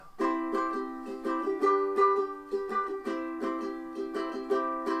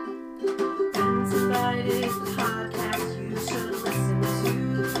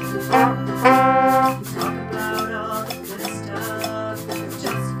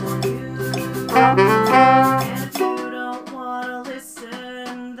And if you don't want to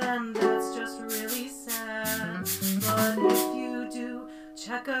listen, then that's just really sad. But if you do,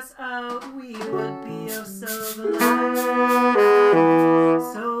 check us out, we would be oh so glad.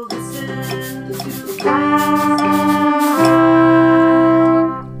 So listen to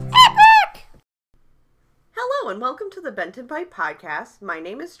Epic! Hello and welcome to the Bent and Bite podcast. My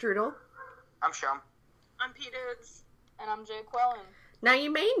name is Strudel. I'm Shum. I'm P-Dids. And I'm Jay Quellen. Now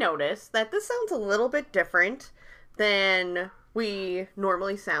you may notice that this sounds a little bit different than we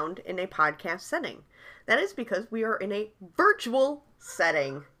normally sound in a podcast setting. That is because we are in a virtual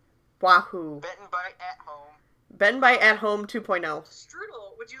setting. Wahoo. Bent and Bite at home. Bent and Bite at home 2.0.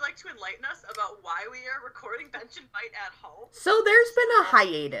 Strudel, would you like to enlighten us about why we are recording Bent and Bite at home? So there's been a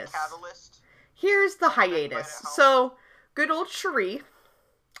hiatus. Catalyst. Here's the Bent and Bite hiatus. at home. So, good old Cherie,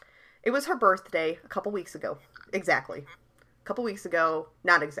 it was her birthday a couple weeks ago. Exactly. A couple weeks ago.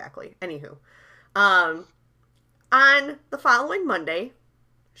 Not exactly. Anywho. On the following Monday,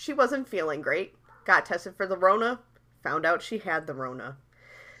 she wasn't feeling great. Got tested for the Rona. Found out she had the Rona.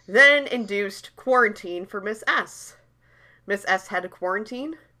 Then induced quarantine for Miss S. Miss S had to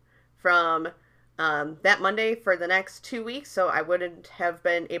quarantine from that Monday for the next 2 weeks, so I wouldn't have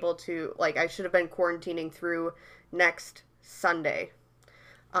been able to, I should have been quarantining through next Sunday,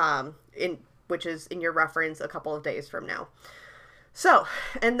 which is, in your reference, a couple of days from now. So,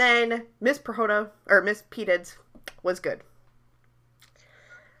 and then Miss P-Dids was good.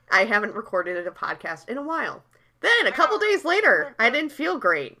 I haven't recorded a podcast in a while. Then, a couple days later, I didn't feel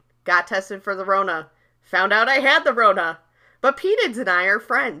great. Got tested for the Rona. Found out I had the Rona. But P-Dids and I are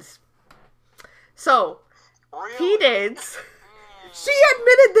friends. So, Really? P-Dids, she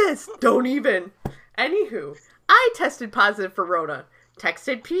admitted this. Don't even. Anywho, I tested positive for Rona.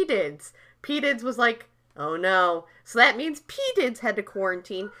 Texted P-Dids. P-Dids was like, oh no. So that means P-Dids had to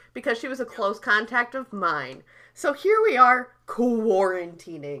quarantine because she was a close contact of mine. So here we are,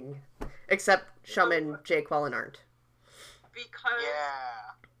 quarantining. Except Shum and Jay Quellen aren't. Because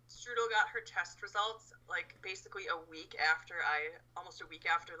Yeah. Strudel got her test results, basically almost a week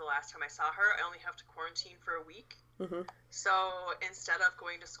after the last time I saw her. I only have to quarantine for a week. Mm-hmm. So instead of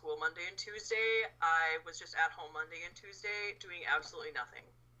going to school Monday and Tuesday, I was just at home Monday and Tuesday doing absolutely nothing.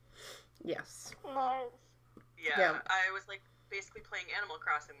 Yes. Nice. Yeah. Yeah. I was basically playing Animal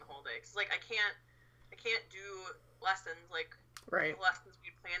Crossing the whole day. Cause I can't do lessons. Right. The lessons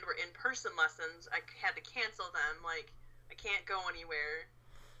we planned were in-person lessons. I had to cancel them. I can't go anywhere.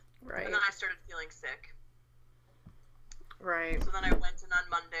 Right. And then I started feeling sick. Right. So then I went in on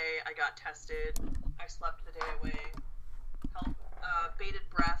Monday. I got tested. I slept the day away. Held bated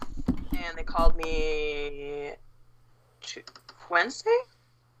breath. And they called me Wednesday?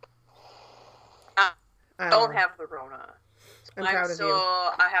 I don't have the Rona. I'm proud of you.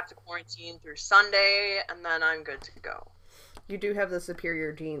 I have to quarantine through Sunday, and then I'm good to go. You do have the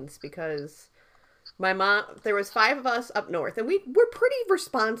superior genes because my mom, there was 5 of us up north, and we were pretty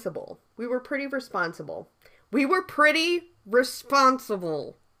responsible. Really?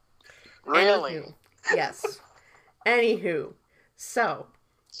 Anywho, yes. Anywho, so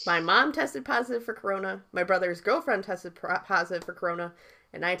my mom tested positive for Corona, my brother's girlfriend tested positive for Corona,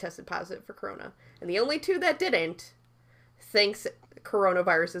 and I tested positive for Corona. And the only 2 that didn't thinks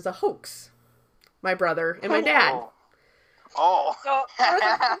coronavirus is a hoax. My brother and my dad. Oh. So, for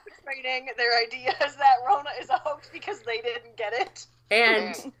the perpetrating their idea is that Rona is a hoax because they didn't get it.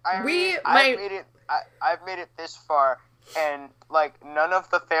 And I've made it this far, and none of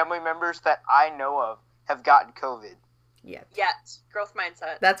the family members that I know of have gotten COVID. Yet. Growth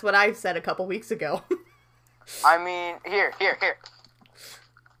mindset. That's what I said a couple weeks ago. I mean, here.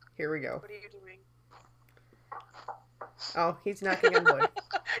 Here we go. What are you doing? Oh, he's knocking on wood.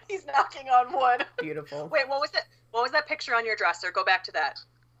 He's knocking on wood. Beautiful. Wait, what was it? What was that picture on your dresser? Go back to that.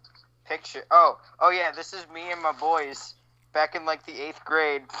 Picture. Oh yeah, this is me and my boys back in the 8th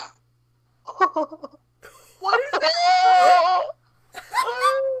grade. What is that?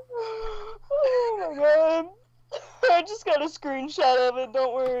 Oh my god. I just got a screenshot of it,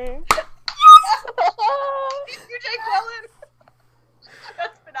 don't worry. You, Jake Quellen.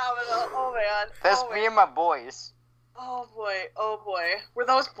 That's phenomenal. Oh man. That's me and my boys. Oh boy. Were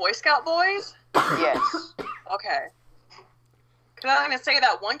those Boy Scout boys? Yes. Okay. Cause I was gonna say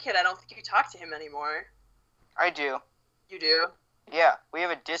that one kid, I don't think you talk to him anymore. I do. You do? Yeah, we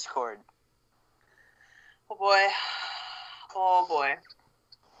have a Discord. Oh boy.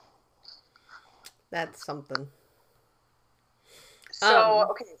 That's something. So,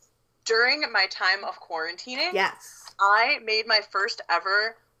 okay. During my time of quarantining, Yes. I made my first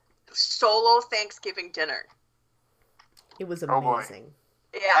ever solo Thanksgiving dinner. It was Oh, boy. amazing.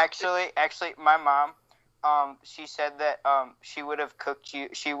 Yeah, Yeah. Actually, my mom, she said that she would have cooked you.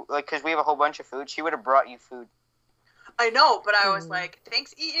 Because we have a whole bunch of food. She would have brought you food. I know, but I was like,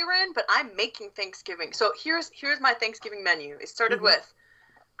 thanks, Erin, but I'm making Thanksgiving. So here's my Thanksgiving menu. It started with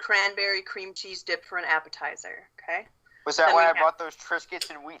cranberry cream cheese dip for an appetizer. Okay. Was that why I bought those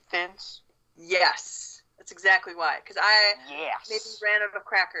Triscuits and Wheat Thins? Yes, that's exactly why. Because I maybe Yes. ran out of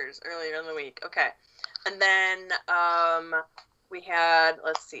crackers earlier in the week. Okay, and then we had,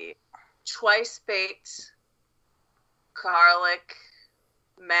 let's see, twice baked garlic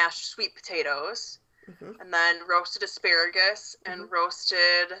mashed sweet potatoes, and then roasted asparagus and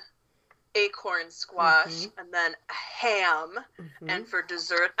roasted acorn squash, and then a ham, and for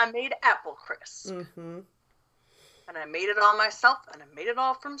dessert I made apple crisp. And I made it all myself, and I made it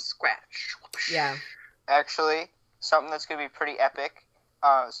all from scratch. Yeah. Actually, something that's going to be pretty epic.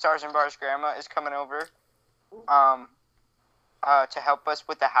 Stars and Bars grandma is coming over to help us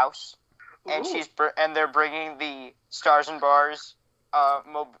with the house. And and they're bringing the Stars and Bars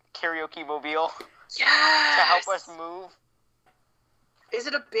karaoke mobile to help us move. Is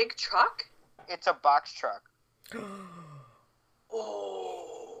it a big truck? It's a box truck. Oh.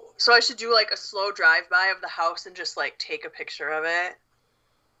 So I should do like a slow drive-by of the house and just like take a picture of it?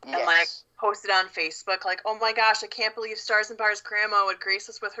 Yes. And like post it on Facebook like, oh my gosh, I can't believe Stars and Bars grandma would grace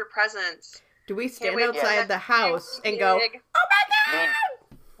us with her presence. Do we stand outside the house and go, oh my god!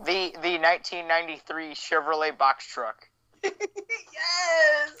 The 1993 Chevrolet box truck. Yes!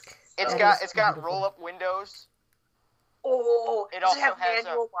 It's got roll-up windows. Oh, It does also it have has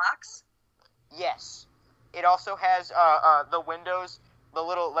manual locks? Yes. It also has the windows, the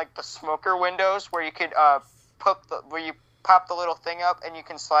little like the smoker windows where you could where you pop the little thing up and you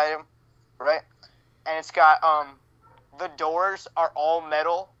can slide them, right? And it's got the doors are all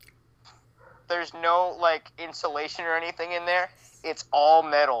metal. There's no like insulation or anything in there. It's all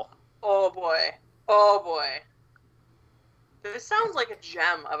metal. Oh boy. Oh boy. This sounds like a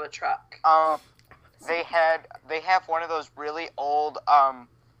gem of a truck. They have one of those really old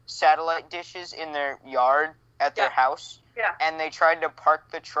satellite dishes in their yard at their house. Yeah. And they tried to park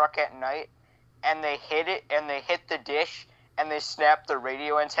the truck at night, and they hit it, and they hit the dish, and they snapped the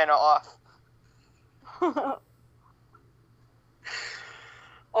radio antenna off.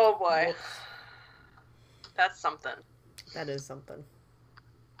 Oh boy. That's something. That is something.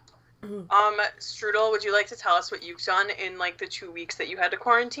 Strudel, would you like to tell us what you've done in like the 2 weeks that you had to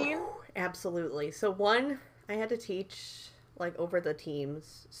quarantine? Absolutely. So one, I had to teach like over the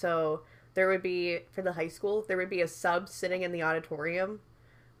teams. So there would be, for the high school, there would be a sub sitting in the auditorium,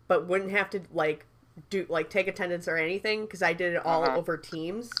 but wouldn't have to take attendance or anything because I did it all over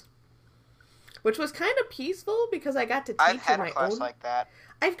Teams, which was kind of peaceful because I got to teach I've had in my a class own. like that.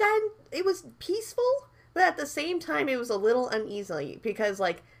 It was peaceful, but at the same time it was a little uneasy because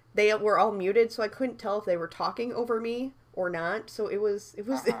like they were all muted, so I couldn't tell if they were talking over me or not. So it was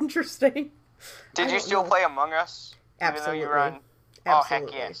interesting. Did you still play Among Us? Absolutely. Even though you were on... Absolutely. Oh,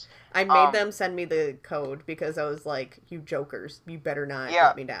 heck yes. I made them send me the code because I was like, you jokers, you better not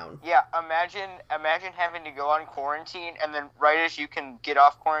let me down. Yeah, imagine having to go on quarantine, and then right as you can get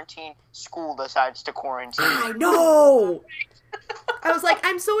off quarantine, school decides to quarantine. I know! I was like,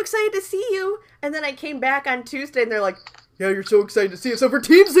 I'm so excited to see you! And then I came back on Tuesday, and they're like, yeah, you're so excited to see us over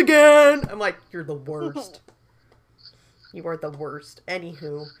Teams again! I'm like, you're the worst. You are the worst.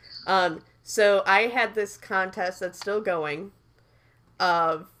 Anywho. So I had this contest that's still going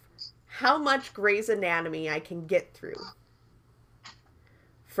of how much Grey's Anatomy I can get through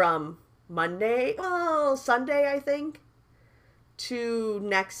from Sunday, I think, to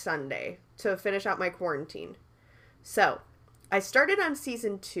next Sunday to finish out my quarantine. So, I started on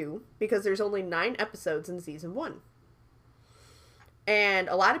season 2 because there's only 9 episodes in season 1. And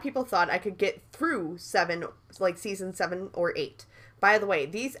a lot of people thought I could get through season 7 or 8. By the way,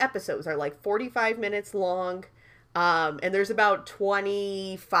 these episodes are like 45 minutes long. And there's about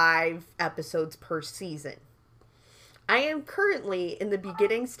 25 episodes per season. I am currently in the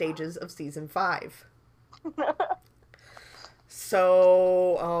beginning stages of season 5.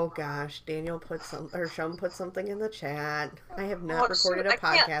 So, oh gosh, Daniel Shum put something in the chat. I have not recorded a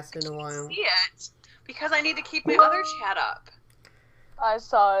podcast in a while. See it because I need to keep my other chat up. I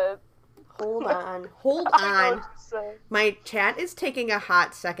saw it. Hold on. My chat is taking a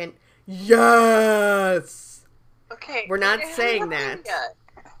hot second. Yes! Okay. We're not saying that.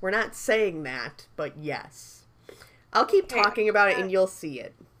 We're not saying that, but yes. I'll keep talking about it and you'll see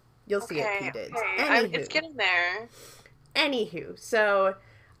it. You'll see it, P-Dids. It's getting there. Anywho, so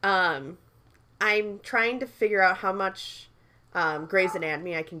I'm trying to figure out how much Grey's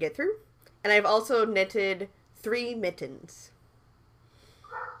Anatomy I can get through. And I've also knitted 3 mittens.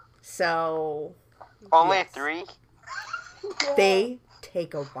 So Only yes. 3? They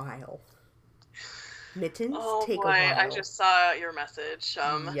take a while. Mittens Oh take boy, a while. I just saw your message.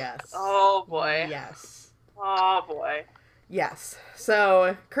 Yes. Oh boy. Yes. Oh boy. Yes.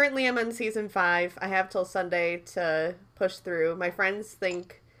 So currently I'm on season 5. I have till Sunday to push through. My friends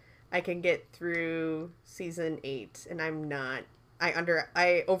think I can get through season 8, and I'm not.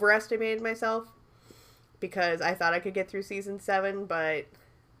 I overestimated myself because I thought I could get through season 7, but I'm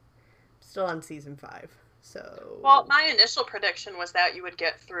still on season 5. So Well, my initial prediction was that you would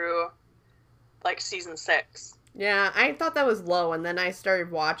get through like season 6. yeah, I thought that was low, and then I started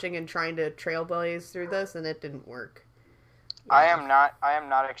watching and trying to trailblaze through this, and it didn't work. Yeah. I am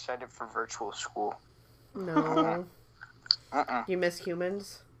not excited for virtual school. No. Mm-mm. You miss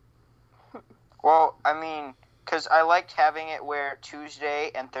humans? Well, I mean, because I liked having it where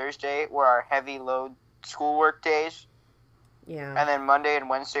Tuesday and Thursday were our heavy load schoolwork days, Yeah. and then Monday and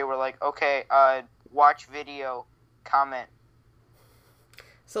Wednesday were like, okay, watch video, comment.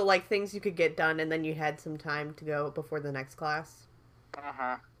 So, like, things you could get done, and then you had some time to go before the next class.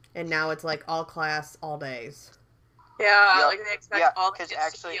 Mm-hmm. And now it's like all class, all days. Yeah, Yep. like they expect Yeah, all the 'cause kids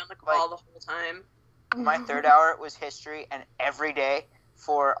actually, to be on the call like- the whole time. My third hour was history, and every day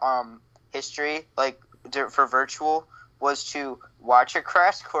for history, like for virtual, was to watch a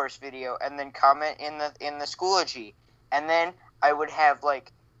crash course video and then comment in the Schoology, and then I would have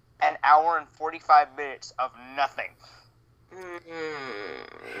like an hour and 45 minutes of nothing.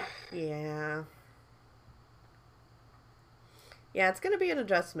 Mm-hmm. Yeah. Yeah, it's gonna be an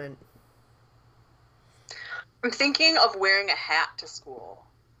adjustment. I'm thinking of wearing a hat to school.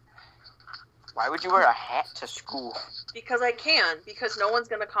 Why would you wear a hat to school? Because I can. Because no one's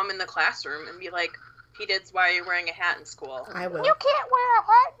going to come in the classroom and be like, P-Dids, why are you wearing a hat in school? I will. You can't wear a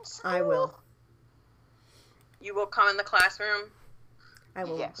hat in school. I will. You will come in the classroom? I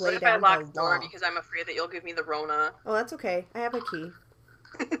will Yes. lay What if I down lock the the door law. because I'm afraid that you'll give me the Rona? Oh, that's okay. I have a key.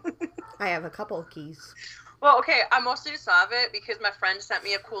 I have a couple of keys. Well, okay, I'm mostly just saw it because my friend sent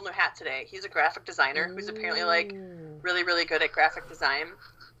me a cool new hat today. He's a graphic designer who's apparently, like, Ooh. really, really good at graphic design.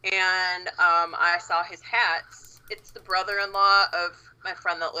 And I saw his hats. It's the brother-in-law of my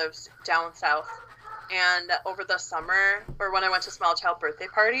friend that lives down south. And over the summer, or when I went to Small Child birthday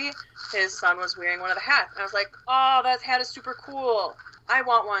party, his son was wearing one of the hats. And I was like, oh, that hat is super cool. I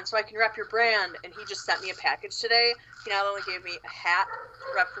want one so I can rep your brand. And he just sent me a package today. He not only gave me a hat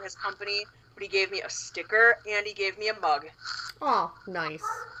to rep for his company, but he gave me a sticker and he gave me a mug. Oh, nice.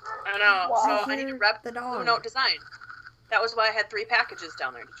 I know. Wow. So I need to rep the Blue dog. Note Design. That was why I had 3 packages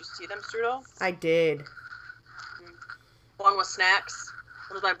down there. Did you see them, Strudel? I did. One was snacks,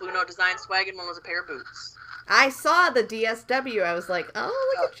 one was my Blue Note Design swag, and one was a pair of boots. I saw the DSW. I was like,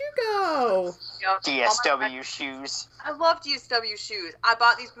 oh, look at you go. Yep. All my DSW shoes. I love DSW shoes. I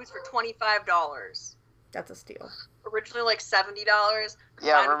bought these boots for $25. That's a steal. Originally like $70.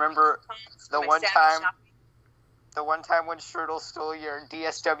 Yeah, remember the My one savvy time- shopping. the one time when Strudel stole your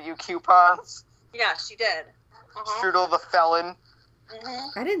DSW coupons? Yeah, she did. Strudel the felon.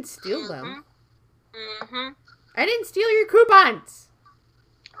 Mm-hmm. I didn't steal them. Mm-hmm. I didn't steal your coupons.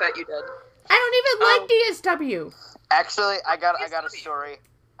 Bet you did. I don't even like DSW. Actually, I got a DSW. story.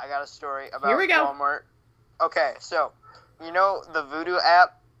 I got a story about Here we go. Walmart. Okay, so you know the Voodoo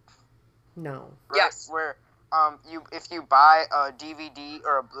app, No. right? Yes. Where if you buy a DVD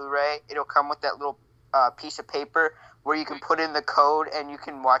or a Blu-ray, it'll come with that little piece of paper where you can put in the code and you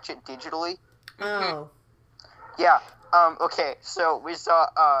can watch it digitally. Oh. Yeah. Okay. So we saw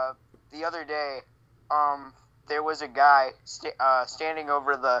the other day. There was a guy standing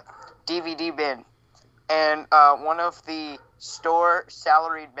over the DVD bin, and one of the store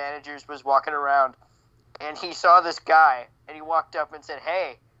salaried managers was walking around, and he saw this guy, and he walked up and said,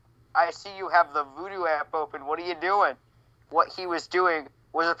 "Hey, I see you have the Voodoo app open. What are you doing?" What he was doing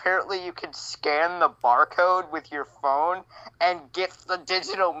was apparently you could scan the barcode with your phone and get the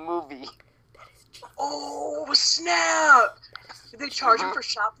digital movie. Oh, snap! Did they charge him for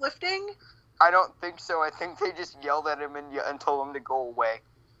shoplifting? I don't think so. I think they just yelled at him and told him to go away.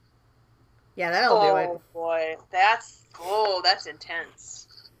 Yeah, that'll do it. Oh, boy. That's intense.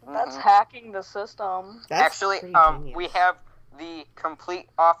 That's Mhm. hacking the system. That's Actually, pretty genius. we have the complete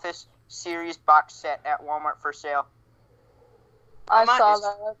Office series box set at Walmart for sale. I much saw is-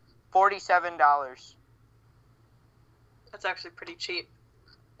 that. $47. That's actually pretty cheap.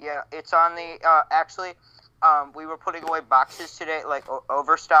 Yeah, it's on the actually. We were putting away boxes today, like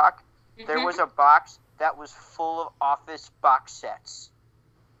overstock. There Mhm. was a box that was full of Office box sets.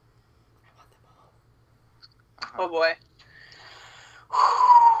 Oh, boy.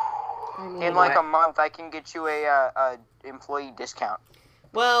 I mean, In like a month, I can get you a employee discount.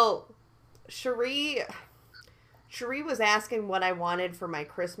 Well, Cherie was asking what I wanted for my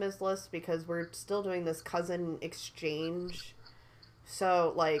Christmas list because we're still doing this cousin exchange.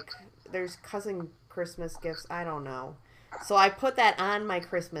 So, like, there's cousin Christmas gifts. I don't know. So I put that on my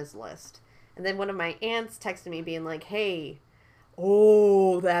Christmas list. And then one of my aunts texted me being like, hey,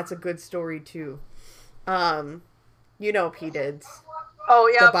 oh, that's a good story too. You know P-Dids. Oh,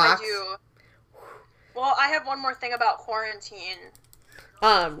 yeah, I box. do. Well, I have one more thing about quarantine.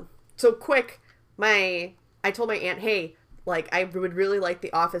 So quick, I told my aunt, hey, like, I would really like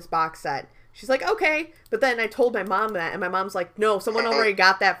the Office box set. She's like, okay. But then I told my mom that, and my mom's like, no, someone already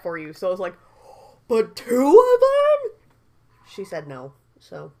got that for you. So I was like, but 2 of them? She said no.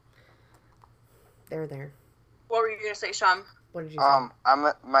 So, they're there. What were you going to say, Sham? What did you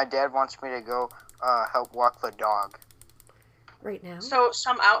say? My dad wants me to go help walk the dog. Right now? So,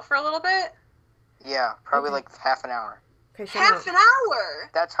 Sham out for a little bit? Yeah, probably Okay. like half an hour. Okay, so Half an hour?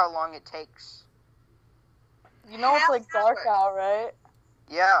 That's how long it takes. You know it's like dark out, right?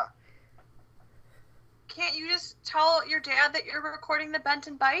 Yeah. Can't you just tell your dad that you're recording the Bent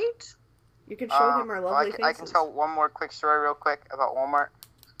and Bite? You can show him our lovely faces. I can tell one more quick story real quick about Walmart.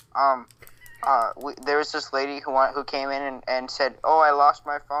 There was this lady who came in and said, oh, I lost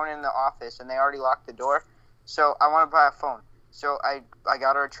my phone in the office, and they already locked the door, so I want to buy a phone. So I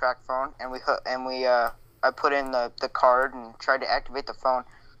got her a track phone, and I put in the card and tried to activate the phone,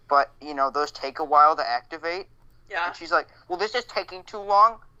 but, you know, those take a while to activate. Yeah. And she's like, well, this is taking too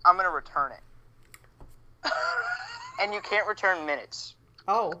long, I'm going to return it. And you can't return minutes.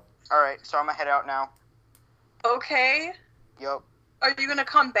 Oh. Alright, so I'm going to head out now. Okay. Yup. Are you going to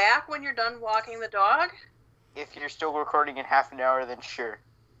come back when you're done walking the dog? If you're still recording in half an hour, then sure.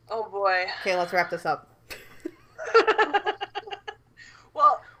 Oh, boy. Okay, let's wrap this up.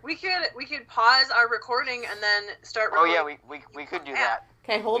 Well, we could pause our recording and then start Oh, recording. yeah, we could do that.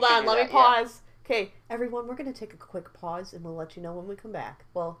 Okay, hold We can on. do Let me that, yeah. pause. Okay, everyone, we're going to take a quick pause, and we'll let you know when we come back.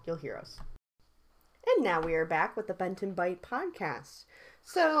 Well, you'll hear us. And now we are back with the Bent and Bite podcast.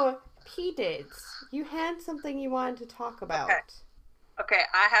 So, P-Dids, you had something you wanted to talk about. Okay,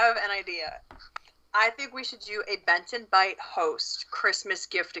 I have an idea. I think we should do a Bent and Bite host Christmas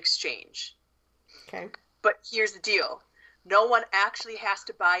gift exchange. Okay. But here's the deal. No one actually has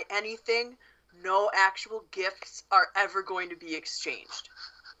to buy anything. No actual gifts are ever going to be exchanged.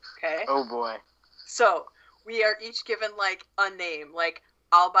 Okay? Oh, boy. So, we are each given, like, a name. Like,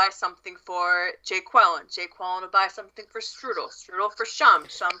 I'll buy something for Jay Quellen. Jay Quellen will buy something for Strudel. Strudel for Shum.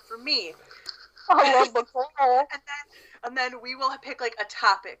 Shum for me. I love the call. And then we will pick, like, a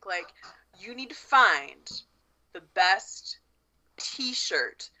topic. Like, you need to find the best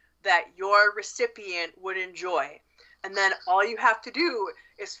t-shirt that your recipient would enjoy. And then all you have to do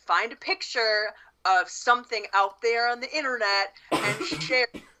is find a picture of something out there on the internet and share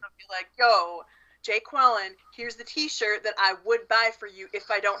it. Be like, yo, Jay Quellen, here's the t-shirt that I would buy for you if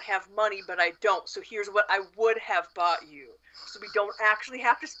I don't have money, but I don't. So here's what I would have bought you. So we don't actually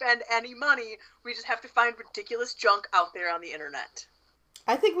have to spend any money. We just have to find ridiculous junk out there on the internet.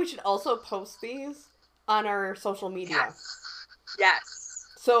 I think we should also post these on our social media. Yes.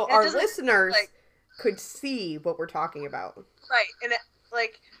 So And it our doesn't, listeners like- could see what we're talking about. Right. And,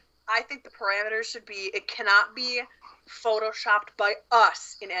 I think the parameters should be, it cannot be photoshopped by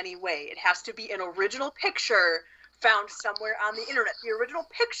us in any way. It has to be an original picture found somewhere on the internet. The original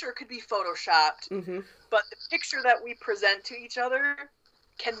picture could be photoshopped, Mm-hmm. but the picture that we present to each other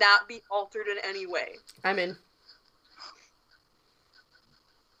cannot be altered in any way. I'm in.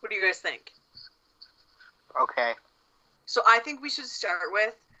 What do you guys think? Okay. So I think we should start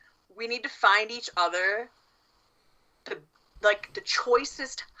with, we need to find each other the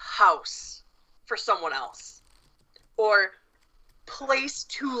choicest house for someone else. Or place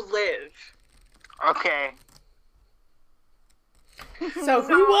to live. Okay. So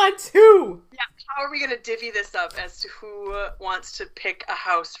who wants who? Yeah, how are we going to divvy this up as to who wants to pick a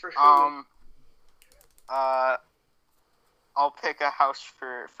house for who? I'll pick a house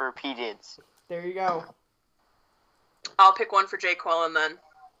for P-Dids. There you go. I'll pick one for Jay Quellen then.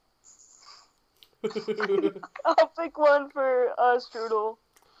 I'll pick one for Strudel.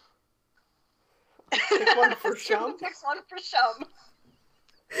 Pick one for Shum. Pick one for Shum.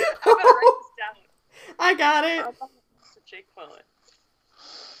 I'm going to write this down. I got it. For Jay Quellen.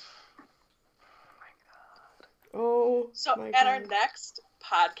 Oh, So my at our God. next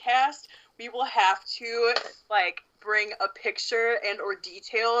podcast, we will have to bring a picture and or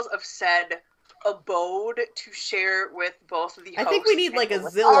details of said abode to share with both of the hosts. I think we need like a and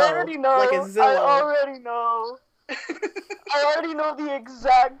Zillow. I already know. Like a I Zillow. already know. I already know the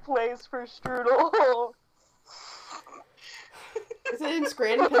exact place for Strudel. Is it in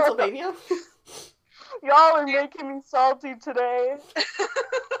Scranton, Pennsylvania? Y'all are making me salty today.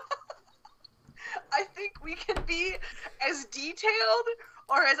 I think we can be as detailed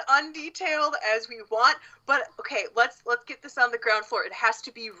or as undetailed as we want, but okay, let's get this on the ground floor. It has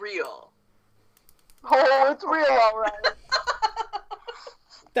to be real. Oh, it's real, alright.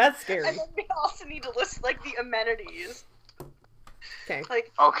 That's scary. And then we also need to list like the amenities. Okay.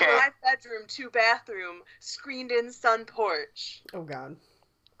 Like Okay. 5-bedroom, 2-bathroom, screened-in sun porch. Oh God.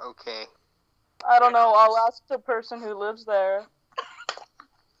 Okay. I don't know, I'll ask the person who lives there.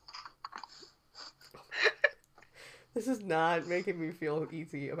 This is not making me feel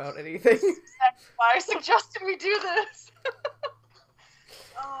easy about anything. That's why I suggested we do this.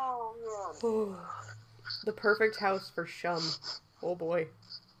 Oh man. The perfect house for Shum. Oh boy.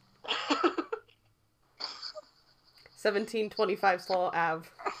 1725 Slaw Ave.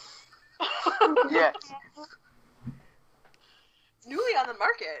 Yes. It's newly on the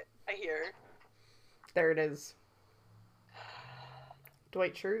market, I hear. There it is.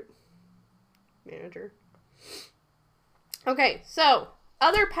 Dwight Schrute, manager. Okay, so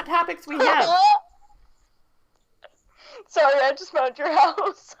other topics we have. Sorry, I just found your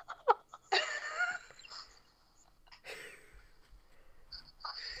house.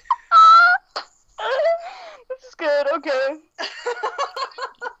 This is good, okay.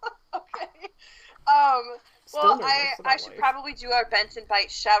 Okay. Still Well, nervous I about should life. probably do our Benton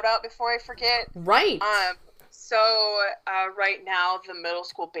Bite shout out before I forget. Right. So right now the middle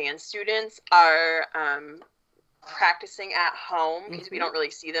school band students are practicing at home because we don't really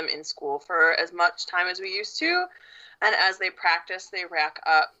see them in school for as much time as we used to. And as they practice, they rack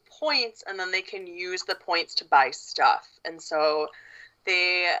up points, and then they can use the points to buy stuff. And so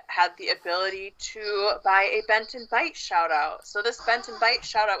they had the ability to buy a Benton Bite shout out. So this Benton Bite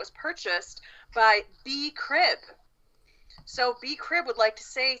shout out was purchased by B Crib. So B Crib would like to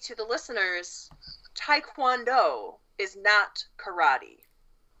say to the listeners, Taekwondo is not karate.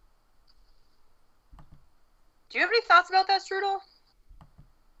 Do you have any thoughts about that, Strudel?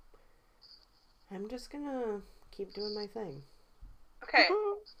 I'm just gonna keep doing my thing. Okay.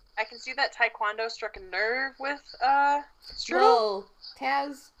 I can see that Taekwondo struck a nerve with Strudel. Well,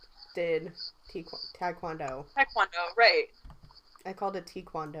 Taz did Taekwondo. Taekwondo, right. I called it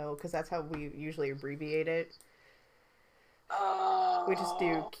Taekwondo because that's how we usually abbreviate it. Oh. We just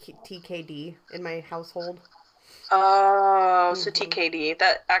do TKD in my household. Oh, so TKD.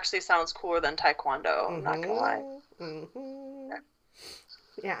 That actually sounds cooler than Taekwondo. I'm not gonna lie.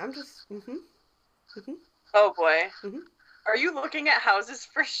 Yeah, I'm just. Oh boy. Mhm. Are you looking at houses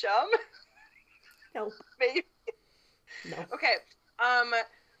for Shum? No. Maybe. No. Okay.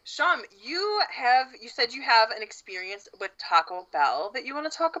 Shum, you said you have an experience with Taco Bell that you want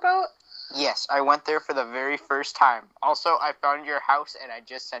to talk about? Yes, I went there for the very first time. Also, I found your house and I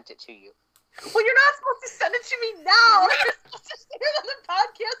just sent it to you. Well, you're not supposed to send it to me now. You're supposed to share it on the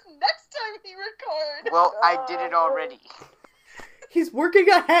podcast next time we record. Well, I did it already. He's working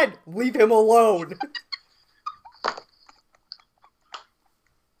ahead. Leave him alone.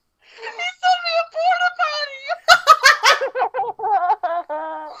 He sent me a porta potty.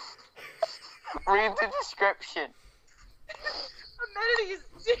 Read the description. Amenities: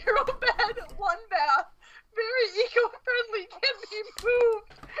 0 bed, 1 bath, very eco-friendly, can be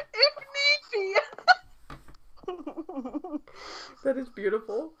moved if need be. That is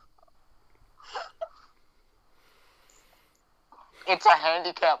beautiful. It's a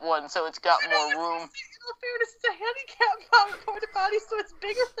handicap one, so it's got more room. In all fairness, it's a handicap porta potty, so it's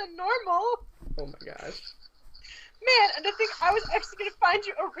bigger than normal. Oh my gosh. Man, and I think I was actually going to find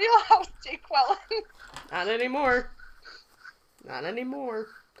you a real house, Jake Wellen. Not anymore. Not anymore.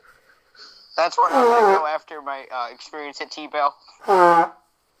 That's where I'm gonna go after my experience at T-Bell.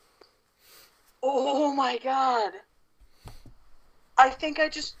 Oh my god. I think I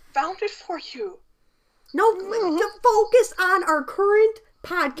just found it for you. No, to focus on our current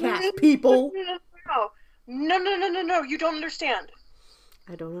podcast, people. No. You don't understand.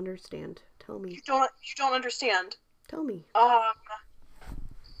 I don't understand. Tell me. You don't understand. Tell me.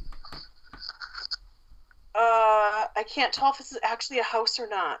 I can't tell if this is actually a house or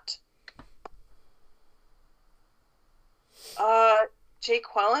not. Jake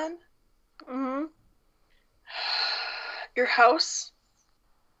Quellen? Your house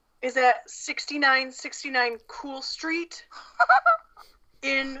is at 6969 Cool Street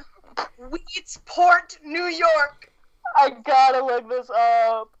in Weedsport, New York. I gotta look this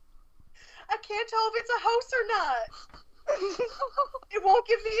up. I can't tell if it's a house or not. It won't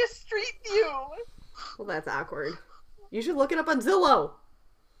give me a street view. Well, that's awkward. You should look it up on Zillow.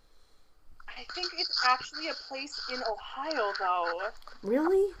 I I think it's actually a place in Ohio, though.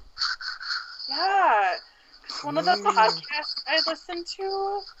 Really? Yeah. 'Cause one of the podcasts I listened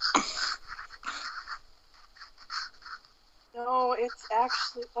to. No, it's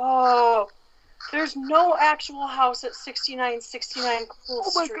actually. Oh. There's no actual house at 6969 Cool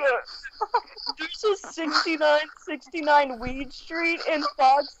Oh my Street. god. There's a 6969 Weed Street in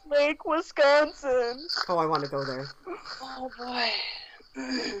Fox Lake, Wisconsin. Oh, I want to go there. Oh boy.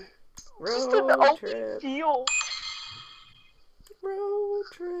 Just an Road open trip. field. Road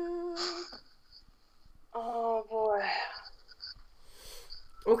trip. Oh boy.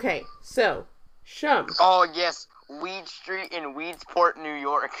 Okay, so, Shum. Oh, yes. Weed Street in Weedsport, New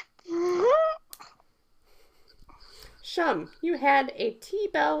York. Shum, you had a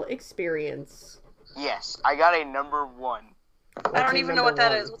T-Bell experience. Yes, I got a number 1. I don't even know what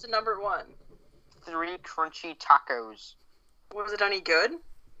that one? is. What's a number 1? 3 crunchy tacos. Was it any good?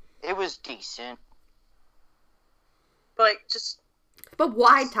 It was decent. But, like, just. But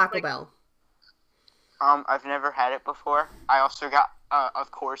why Taco Like- Bell? I've never had it before. I also got, of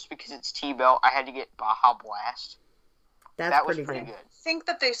course, because it's T-Bell, I had to get Baja Blast. That's That was pretty pretty good. good. Think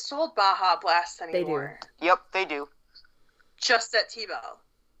that they sold Baja Blast do. anymore. Yep, they do. Just at T-Bell.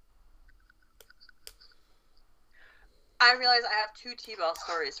 I realize I have 2 T-Bell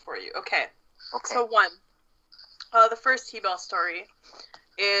stories for you. Okay. Okay. So one, the first T-Bell story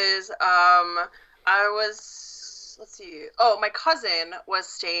is I was, let's see, my cousin was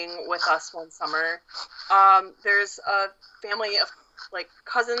staying with us one summer. There's a family of like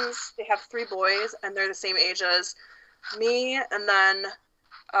cousins. They have 3 boys and they're the same age as me, and then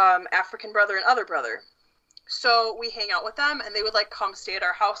African brother and other brother. So we hang out with them, and they would like come stay at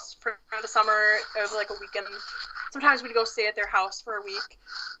our house for the summer. It was like a weekend. Sometimes we'd go stay at their house for a week.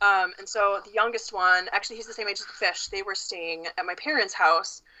 And so the youngest one, actually he's the same age as the fish, they were staying at my parents'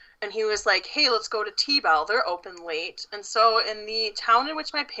 house. And he was like, hey, let's go to T-Bell. They're open late. And so in the town in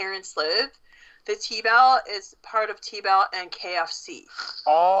which my parents live, the T-Bell is part of T-Bell and KFC.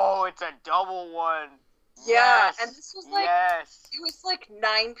 Oh, it's a double one. Yeah, Yes. and this was like, Yes. it was like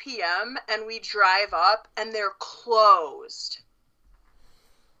 9 p.m. and we drive up and they're closed.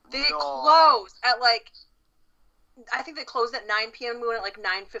 They No. closed at like, I think they closed at 9 p.m. We went at like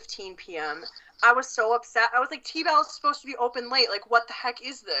 9:15 p.m. I was so upset. I was like, T-Bell is supposed to be open late. Like, what the heck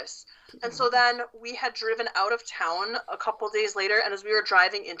is this? And so then we had driven out of town a couple days later, and as we were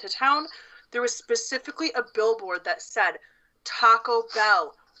driving into town, there was specifically a billboard that said, Taco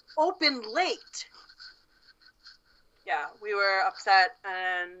Bell, open late. Yeah, we were upset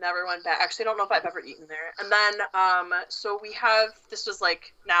and never went back. Actually, I don't know if I've ever eaten there. And then, so we have, this was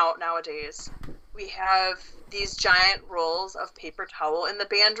like nowadays, we have these giant rolls of paper towel in the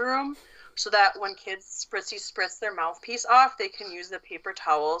band room so that when kids spritz their mouthpiece off, they can use the paper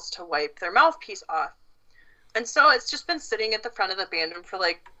towels to wipe their mouthpiece off. And so it's just been sitting at the front of the band room for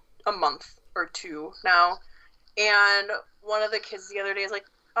like a month or 2 now. And one of the kids the other day is like,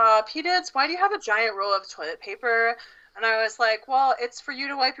 P-Dids, why do you have a giant roll of toilet paper? And I was like, well, it's for you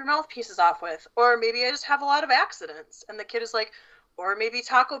to wipe your mouthpieces off with. Or maybe I just have a lot of accidents. And the kid is like, or maybe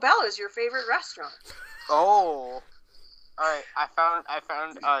Taco Bell is your favorite restaurant. Oh. Alright, I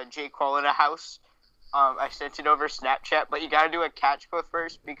found Jay Quell in a house. I sent it over Snapchat, but you gotta do a catch code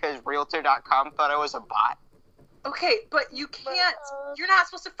first because Realtor.com thought I was a bot. Okay, but you can't, you're not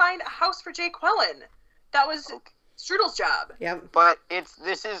supposed to find a house for Jay Quellen. That was Strudel's job. Yep. But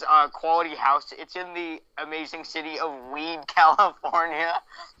this is a quality house. It's in the amazing city of Weed, California.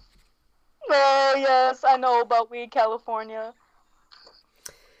 Oh, yes, I know about Weed, California.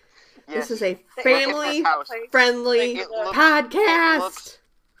 Yes. This is a Look at family this house. friendly It looks- podcast.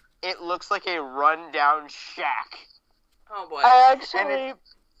 It looks like a rundown shack. Oh boy. I actually...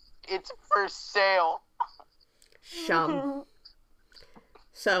 It's for sale. Shum.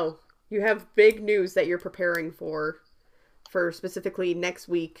 So, you have big news that you're preparing for specifically next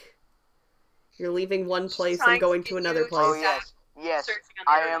week. You're leaving one place Trying and going to to get another you to place. Oh yes, yes. Searching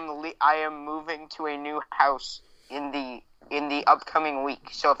on the internet. I am moving to a new house in the upcoming week.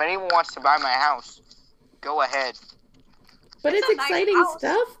 So if anyone wants to buy my house, go ahead. But It's it's a nice exciting house.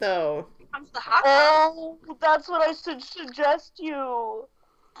 stuff, though. Comes the hot dog. Oh, that's what I should suggest you.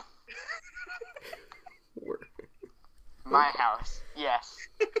 My house, yes.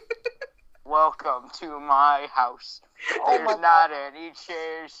 Welcome to my house. Oh There's my not any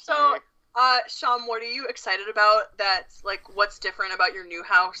chairs So, here. Sean, what are you excited about? That's like, what's different about your new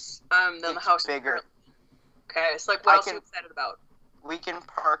house than the It's house bigger. Okay, so like, what I else are can- you excited about? We can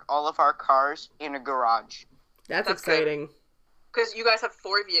park all of our cars in a garage. That's That's good. exciting. Because you guys have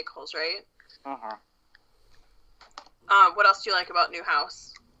 4 vehicles, right? Mm-hmm. What else do you like about new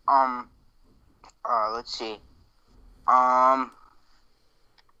house? Let's see. I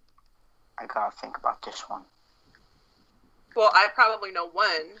gotta think about this one. Well, I probably know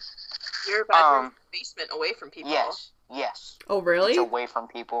one. Your bedroom's basement away from people. Yes. Oh, really? It's away from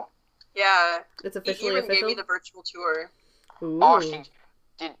people. Yeah. It's He officially even official? gave me the virtual tour. Ooh. Oh,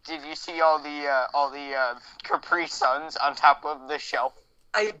 did you see all the Capri Suns on top of the shelf?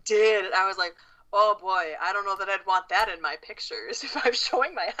 I did. I was like, oh boy, I don't know that I'd want that in my pictures if I'm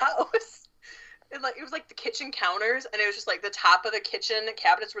showing my house. And like it was like the kitchen counters, and it was just like the top of the kitchen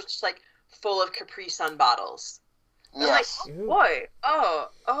cabinets were just like full of Capri Sun bottles. Yes. I was like, boy,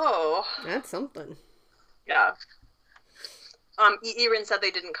 oh. That's something. Yeah. Erin said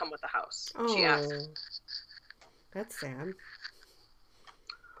they didn't come with the house. Oh. She asked. That's sad.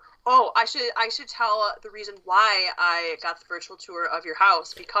 Oh, I should tell the reason why I got the virtual tour of your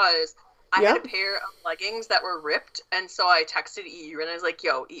house, because I had a pair of leggings that were ripped, and so I texted Erin. I was like,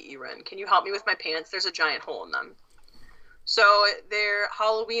 yo, Erin, can you help me with my pants? There's a giant hole in them. So they're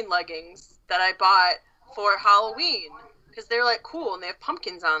Halloween leggings that I bought for Halloween, because they're like cool and they have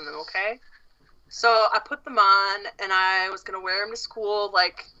pumpkins on them, okay? So I put them on, and I was going to wear them to school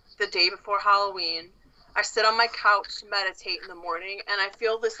like the day before Halloween. I sit on my couch to meditate in the morning, and I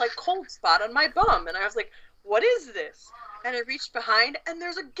feel this like cold spot on my bum, and I was like, what is this? And I reached behind, and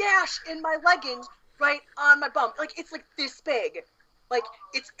there's a gash in my leggings right on my bum. Like, it's like this big. Like,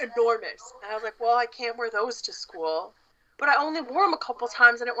 it's enormous. And I was like, well, I can't wear those to school. But I only wore them a couple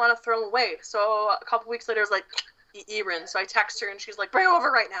times. I didn't want to throw them away. So a couple weeks later, I was like, Erin. So I text her, and she's like, bring them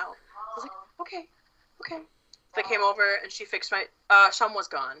over right now. I was like, okay. So I came over, and she fixed my... Shum was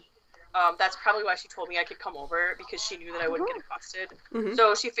gone. That's probably why she told me I could come over, because she knew that I wouldn't get accosted. Mm-hmm.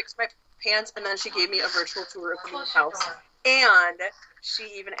 So she fixed my pants, and then she gave me a virtual tour of the new house. And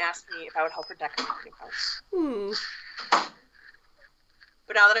she even asked me if I would help her decorate the new house.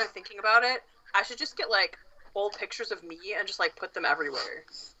 But now that I'm thinking about it, I should just get, like, old pictures of me and just, like, put them everywhere.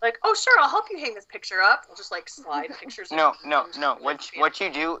 Like, oh, sure, I'll help you hang this picture up. I'll just, like, slide pictures of No. me. What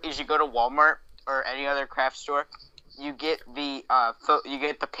you do is you go to Walmart or any other craft store. You get the you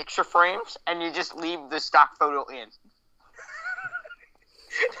get the picture frames, and you just leave the stock photo in.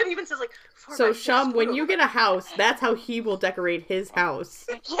 It even says, like... So, Shum, when you get a house, that's how he will decorate his house.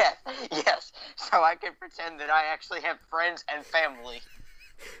 Yes. So I can pretend that I actually have friends and family.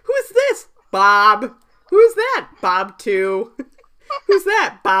 Who's this? Bob. Who's that? Bob 2. Who's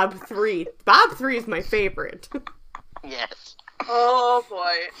that? Bob 3. Bob 3 is my favorite. Yes. Oh,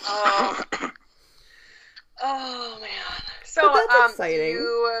 boy. Oh, man. So, But that's exciting.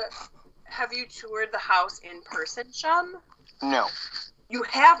 have you toured the house in person, Shum? No. You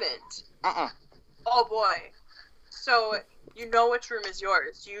haven't? Uh-uh. Oh, boy. So, you know which room is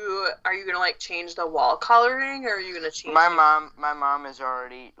yours. Are you going to, like, change the wall coloring, or are you going to change... My mom is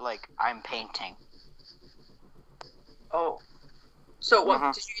already, like, I'm painting. Oh. So, what,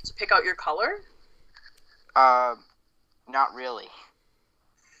 did you get to pick out your color? Not really.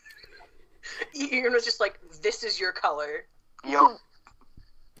 Ian was just like, this is your color. Yup.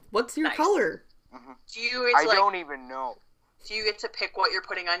 What's your Nice. color? Do you I don't even know. Do you get to pick what you're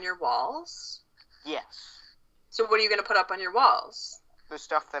putting on your walls? Yes. So what are you going to put up on your walls? The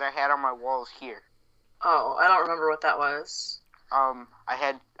stuff that I had on my walls here. Oh, I don't remember what that was. I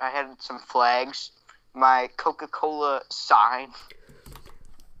had some flags, my Coca-Cola sign.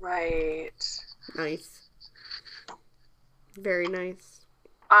 Right. Nice. Very nice.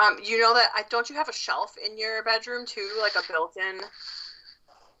 You know that don't you have a shelf in your bedroom too, like a built-in?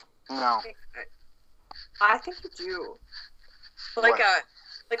 No. I think you do. Like What?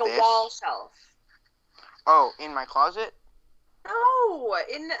 a This? wall shelf. Oh, in my closet? No, I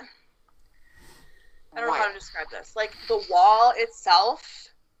don't know how Where? to describe this. Like the wall itself.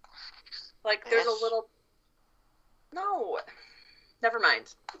 Like there's This? a little. No. Never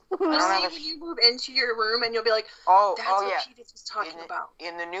mind. I You'll don't see have when you move into your room, and you'll be like, Oh, "That's oh what yeah. Petey was talking about."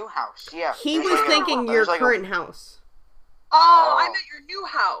 In the new house, yeah. He There's was like thinking your there's like current house. Oh, Oh. I'm at your new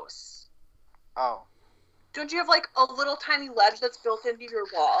house. Oh, Don't you have like a little tiny ledge that's built into your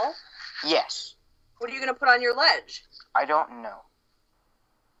wall? yes. What are you gonna put on your ledge? I don't know.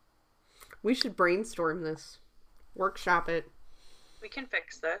 We should brainstorm this. Workshop it. We can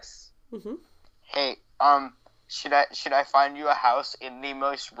fix this. Mm-hmm. Hey, should I find you a house in the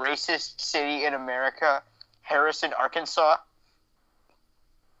most racist city in America, Harrison, Arkansas?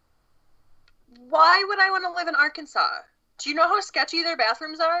 Why would I want to live in Arkansas? Do you know how sketchy their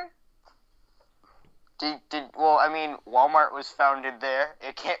bathrooms are? Well, I mean, Walmart was founded there.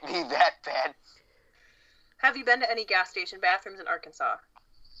 It can't be that bad. Have you been to any gas station bathrooms in Arkansas?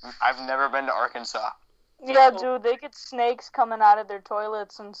 I've never been to Arkansas. Yeah, dude, they get snakes coming out of their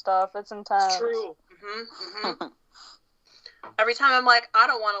toilets and stuff. It's intense. True. Every time I'm like, I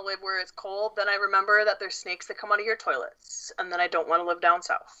don't want to live where it's cold, then I remember that there's snakes that come out of your toilets, and then I don't want to live down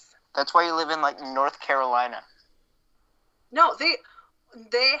south. That's why you live in, like, North Carolina. No, they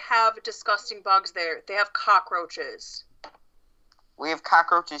have disgusting bugs there. They have cockroaches. We have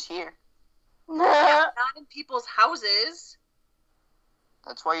cockroaches here. Not in people's houses.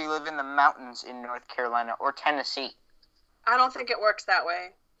 That's why you live in the mountains in North Carolina or Tennessee. I don't think it works that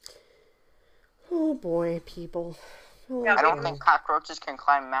way. Oh boy, people. Oh, Yeah, I don't think cockroaches can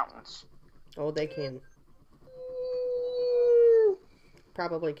climb mountains. Oh, they can.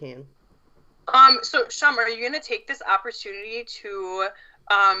 Probably can. So Shum, are you gonna take this opportunity to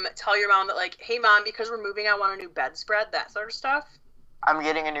tell your mom that, like, hey mom, because we're moving, I want a new bedspread, that sort of stuff? I'm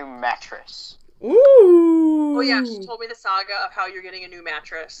getting a new mattress. Ooh. Oh yeah, she told me the saga of how you're getting a new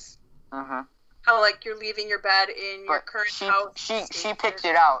mattress. Mm-hmm. How, like, you're leaving your bed in your current house. She picked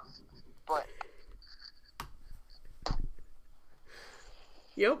it out, but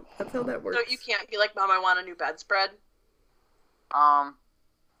Yep, that's how that works. So you can't be like, Mom, I want a new bedspread. I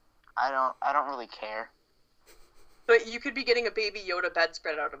don't really care. But you could be getting a Baby Yoda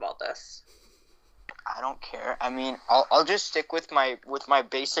bedspread out of all this. I don't care. I mean, I'll just stick with my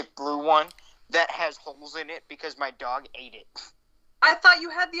basic blue one that has holes in it because my dog ate it. I thought you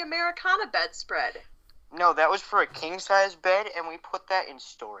had the Americana bedspread. No, that was for a king size bed, and we put that in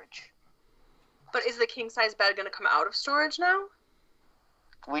storage. But is the king size bed going to come out of storage now?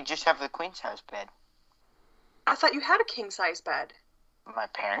 We just have the queen size bed. I thought you had a king size bed. My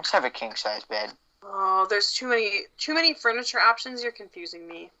parents have a king size bed. Oh, there's too many furniture options. You're confusing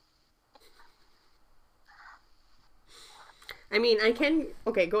me. I mean,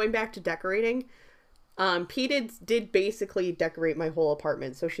 okay, going back to decorating, P did basically decorate my whole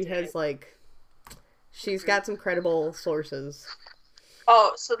apartment, so she has, like, she's got some credible sources.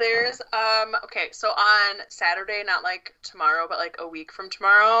 Oh, so there's, okay, so on Saturday, not like tomorrow, but like a week from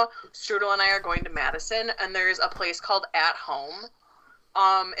tomorrow, Strudel and I are going to Madison, and there's a place called At Home,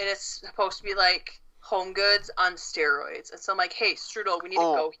 and it's supposed to be like Home Goods on steroids, and so I'm like, hey, Strudel, we need to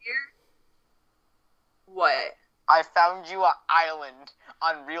go here. What? I found you an island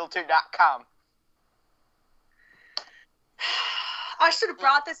on Realtor.com. I should have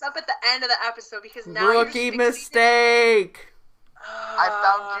brought this up at the end of the episode because now Rookie mistake! I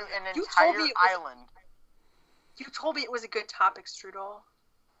found you an entire island. You told me it was a good topic, Strudel.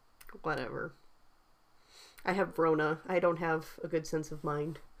 Whatever. I have Rona. I don't have a good sense of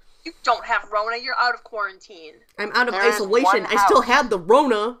mind. You don't have Rona. You're out of quarantine. I'm out of isolation. I still have the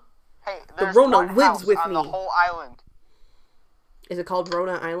Rona. Hey, the Rona lives with on me. The whole island. Is it called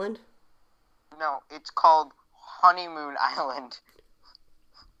Rona Island? No, it's called Honeymoon Island.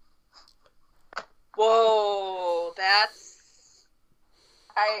 Whoa, that's...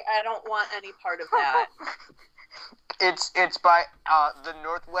 I don't want any part of that. It's by the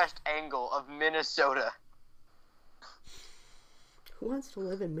northwest angle of Minnesota. Who wants to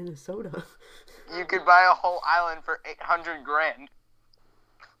live in Minnesota? You could buy a whole island for $800,000.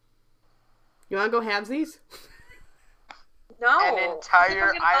 You want to go halvesies? No. An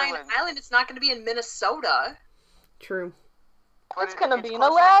entire island. Island. It's not going to be in Minnesota. True. But it's going to be in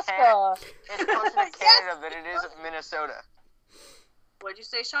Alaska. It's closer to Canada than it is Minnesota. What'd you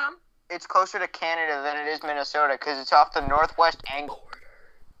say, Sean? It's closer to Canada than it is Minnesota because it's off the northwest angle.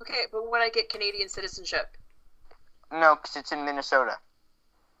 Okay, but when I get Canadian citizenship? No, because it's in Minnesota.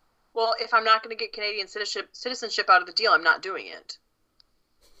 Well, if I'm not going to get Canadian citizenship out of the deal, I'm not doing it.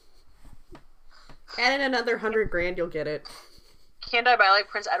 Add in another $100,000, you'll get it. Can't I buy, like,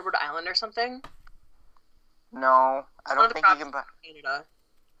 Prince Edward Island or something? No, I don't think you can buy... Canada.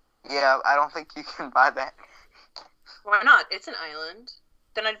 Yeah, I don't think you can buy that. Why not? It's an island.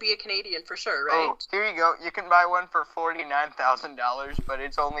 Then I'd be a Canadian for sure, right? Oh, here you go. You can buy one for $49,000, but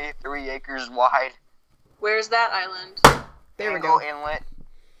it's only 3 acres wide. Where's that island? There we go. Inlet.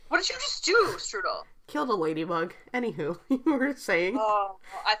 What did you just do, Strudel? Killed a ladybug. Anywho, you were saying. Oh,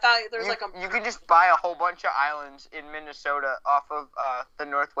 I thought there was like a... You could just buy a whole bunch of islands in Minnesota off of the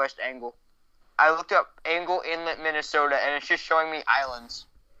northwest angle. I looked up Angle Inlet, Minnesota, and it's just showing me islands.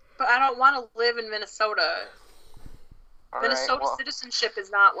 But I don't want to live in Minnesota. All Minnesota citizenship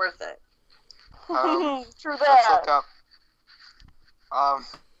is not worth it. True Let's that. look up.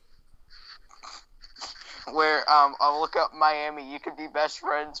 Where I'll look up Miami. You could be best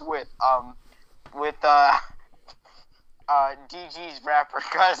friends with DG's rapper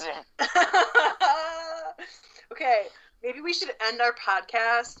cousin. Okay, maybe we should end our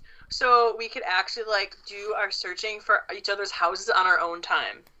podcast so we could actually, like, do our searching for each other's houses on our own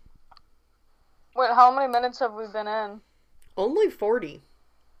time. Wait, how many minutes have we been in? Only 40.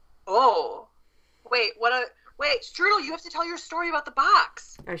 Oh. Wait, wait, Strudel, you have to tell your story about the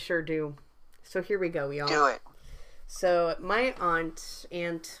box. I sure do. So here we go, y'all. Do it. So my aunt,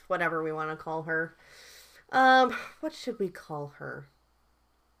 whatever we want to call her. What should we call her?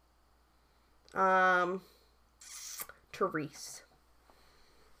 Therese.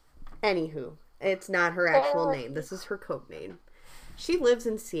 Anywho, it's not her actual name. This is her code name. She lives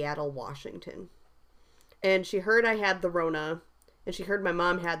in Seattle, Washington. And she heard I had the Rona, and she heard my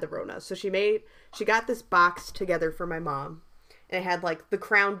mom had the Rona. So she got this box together for my mom. And it had, like, the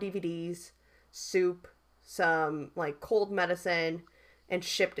Crown DVDs, soup, some, like, cold medicine, and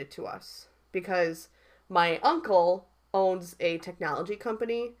shipped it to us. Because my uncle owns a technology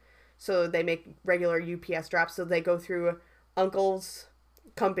company, so they make regular UPS drops. So they go through uncle's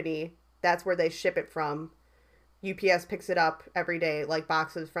company. That's where they ship it from. UPS picks it up every day, like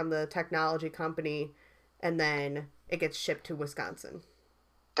boxes from the technology company, and then it gets shipped to Wisconsin.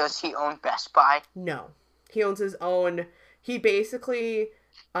 Does he own Best Buy? No. He owns his own. He basically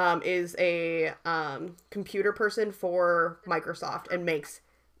is a computer person for Microsoft and makes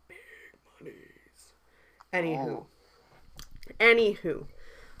big monies. Anywho.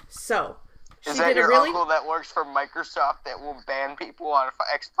 So, is that your uncle that works for Microsoft that will ban people on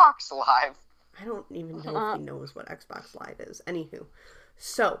Xbox Live? I don't even know if he knows what Xbox Live is. Anywho.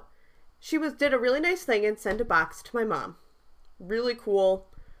 So, she did a really nice thing and sent a box to my mom. Really cool.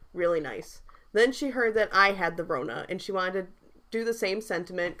 Really nice. Then she heard that I had the Rona, and she wanted to do the same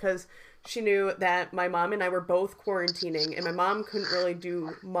sentiment because she knew that my mom and I were both quarantining, and my mom couldn't really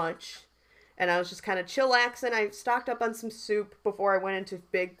do much. And I was just kind of chillaxing. I stocked up on some soup before I went into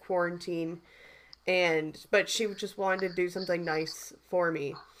big quarantine. But she just wanted to do something nice for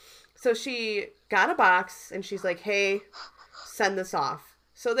me. So she got a box, and she's like, hey, send this off.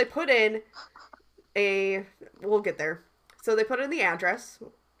 So they put in we'll get there. So they put in the address.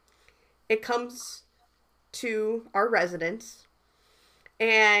 It comes to our residence.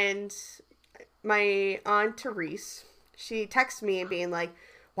 And my Aunt Therese, she texts me being like,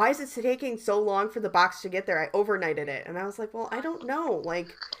 why is it taking so long for the box to get there? I overnighted it. And I was like, well, I don't know.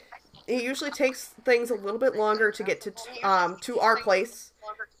 Like, it usually takes things a little bit longer to get to our place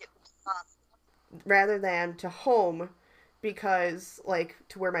rather than to home because, like,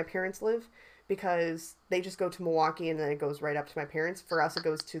 to where my parents live, because they just go to Milwaukee and then it goes right up to my parents. For us, it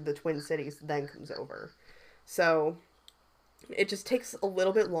goes to the Twin Cities, then comes over. So it just takes a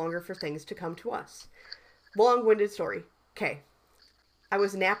little bit longer for things to come to us. Long-winded story. Okay. I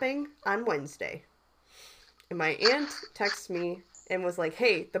was napping on Wednesday, and my aunt texted me and was like,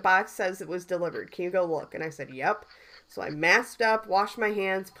 hey, the box says it was delivered. Can you go look? And I said, yep. So I masked up, washed my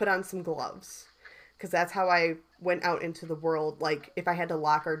hands, put on some gloves, because that's how I went out into the world. Like, if I had to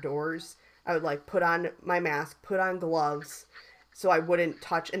lock our doors, I would, like, put on my mask, put on gloves, so I wouldn't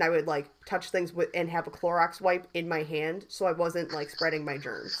touch, and I would, like, touch things and have a Clorox wipe in my hand, so I wasn't, like, spreading my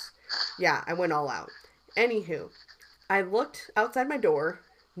germs. Yeah, I went all out. Anywho. I looked outside my door,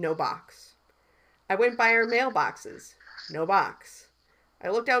 no box. I went by our mailboxes, no box. I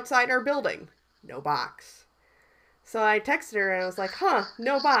looked outside our building, no box. So I texted her and I was like,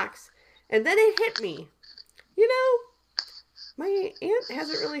 no box. And then it hit me. You know, my aunt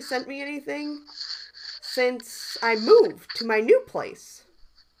hasn't really sent me anything since I moved to my new place.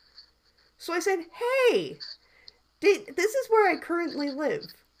 So I said, hey, this is where I currently live.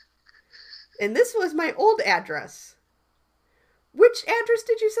 And this was my old address. Which address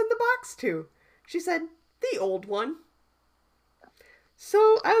did you send the box to? She said, the old one.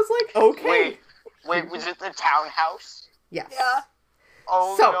 So I was like, okay. Wait, was it the townhouse? Yes. Yeah.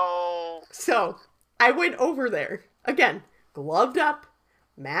 Oh, no. So I went over there. Again, gloved up,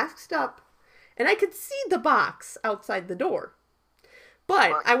 masked up, and I could see the box outside the door.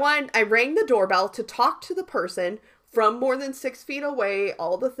 But I rang the doorbell to talk to the person from more than 6 feet away,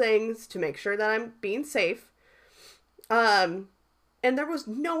 all the things to make sure that I'm being safe. And there was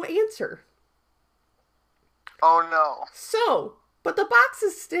no answer. Oh, no. So, but the box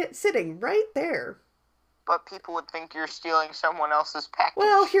is sitting right there. But people would think you're stealing someone else's package.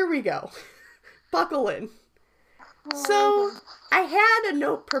 Well, here we go. Buckle in. So, I had a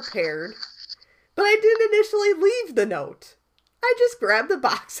note prepared, but I didn't initially leave the note. I just grabbed the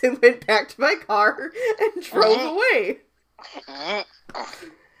box and went back to my car and drove away.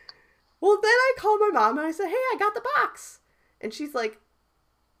 Well, then I called my mom and I said, hey, I got the box. And she's like,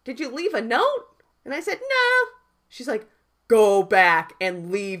 did you leave a note? And I said, no. She's like, go back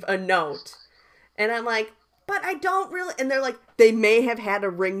and leave a note. And I'm like, but I don't really. And they're like, they may have had a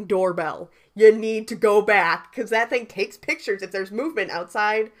Ring doorbell. You need to go back because that thing takes pictures. If there's movement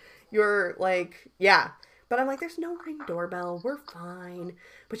outside You're like, yeah. But I'm like, there's no Ring doorbell. We're fine.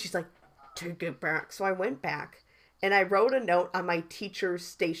 But she's like, take it back. So I went back and I wrote a note on my teacher's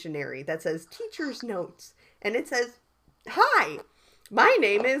stationery that says teacher's notes. And it says, hi, my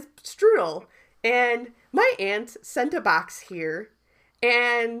name is Strudel. And my aunt sent a box here.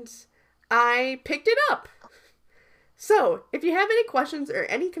 And I picked it up. So if you have any questions or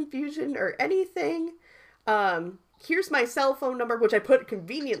any confusion or anything, here's my cell phone number, which I put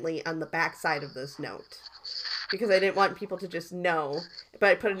conveniently on the back side of this note. Because I didn't want people to just know. But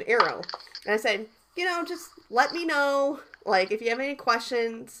I put an arrow. And I said, just let me know, like, if you have any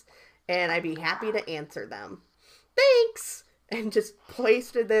questions, and I'd be happy to answer them. Thanks! And just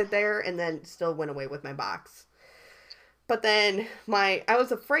placed it there, and then still went away with my box. But then, I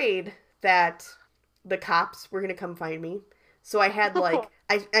was afraid that the cops were going to come find me. So I had, like,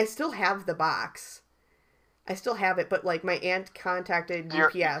 I still have the box. I still have it, but, like, my aunt contacted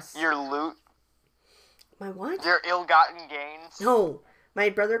UPS. Your loot? My what? Your ill-gotten gains? No. My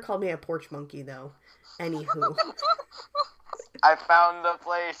brother called me a porch monkey, though. Anywho. I found the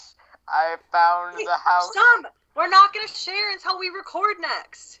place. I found the house. Some! We're not going to share until we record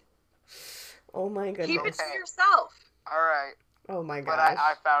next. Oh my goodness. Keep it to yourself. Alright. Oh my But gosh.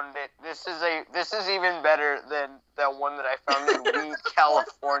 I found it. This is even better than the one that I found in Weed,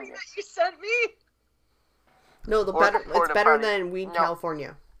 California. That you sent me? No, it's better than Weed, No.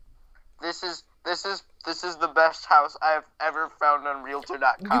 California. This is the best house I've ever found on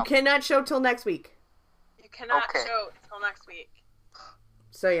Realtor.com. You cannot show till next week. You cannot Okay. show until next week.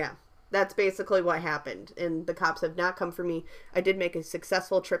 So yeah, that's basically what happened. And the cops have not come for me. I did make a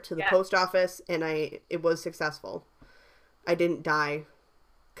successful trip to the post office, and it was successful. I didn't die.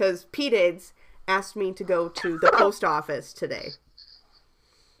 Because P-Dids asked me to go to the post office today.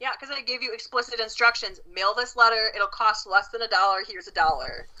 Yeah, because I gave you explicit instructions. Mail this letter. It'll cost less than $1. Here's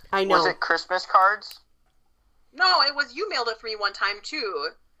 $1. I know. Was it Christmas cards? No, it was you mailed it for me one time too.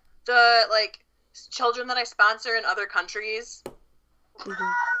 The children that I sponsor in other countries.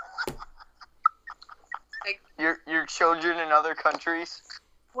 Mhm. Your children in other countries?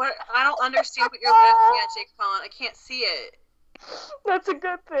 What? I don't understand what you're laughing at, Jake Cullen. I can't see it. That's a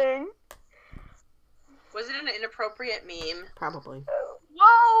good thing. Was it an inappropriate meme? Probably.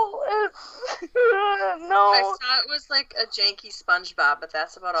 Well, it's no. I saw it was like a janky SpongeBob, but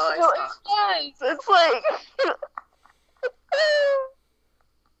that's about all I No, saw. it was. It's like.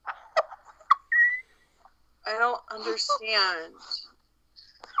 I don't understand.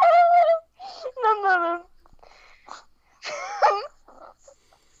 No.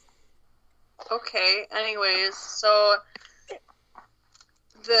 Okay, anyways, so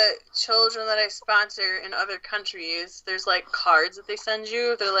the children that I sponsor in other countries, there's like cards that they send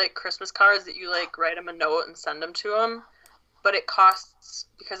you. They're like Christmas cards that you like write them a note and send them to them. But it costs,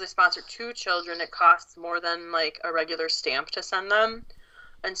 because I sponsor 2 children, it costs more than like a regular stamp to send them.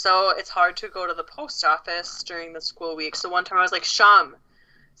 And so it's hard to go to the post office during the school week. So one time I was like, Shum,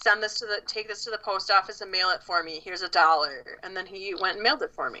 take this to the post office and mail it for me. Here's $1. And then he went and mailed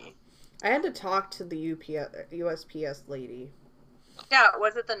it for me. I had to talk to the USPS lady. Yeah,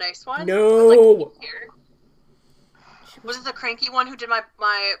 was it the nice one? No! Was it the cranky one who did my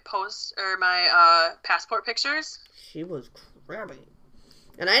post or my passport pictures? She was crabby.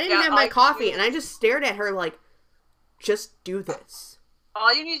 And I didn't have my coffee, and I just stared at her like, just do this.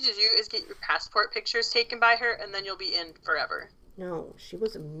 All you need to do is get your passport pictures taken by her, and then you'll be in forever. No, she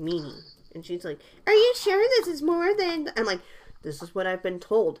was a meanie. And she's like, are you sure this is more than... I'm like, this is what I've been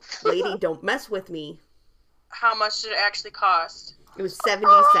told. Lady, don't mess with me. How much did it actually cost? It was 70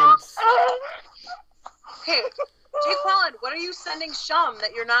 cents. Okay, Jake Quallen, what are you sending Shum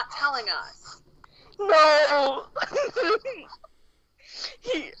that you're not telling us? No.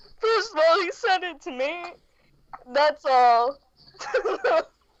 First of all, he sent it to me. That's all.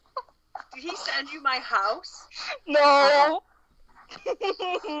 Did he send you my house? No.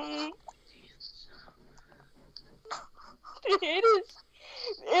 It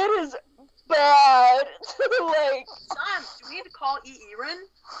is bad. Like, Shum, do we need to call Erin?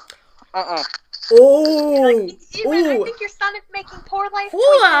 Oh! Erin, I Oh! think your son is making poor life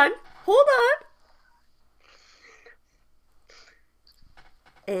Hold on!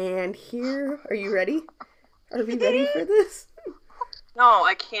 And here, are you ready? Are we ready for this? No,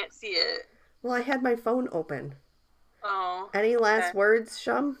 I can't see it. Well, I had my phone open. Oh. Any last Okay. words,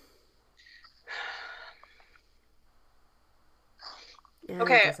 Shum? Yeah, I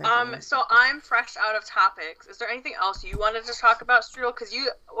Okay, guess I don't. so I'm fresh out of topics. Is there anything else you wanted to talk about, Strudel? Because you,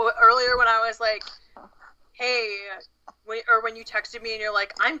 earlier when I was like, hey, When you texted me and you're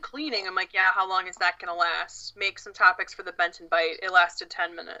like, I'm cleaning. I'm like, yeah, how long is that going to last? Make some topics for the Benton Bite. It lasted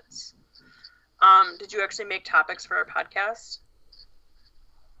 10 minutes. Did you actually make topics for our podcast?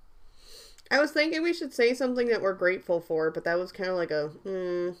 I was thinking we should say something that we're grateful for, but that was kind of like a,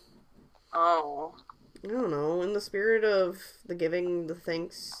 Oh. I don't know, in the spirit of the giving, the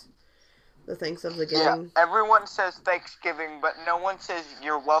thanks of the Yeah, giving. everyone says Thanksgiving, but no one says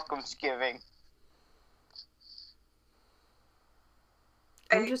you're welcome-giving.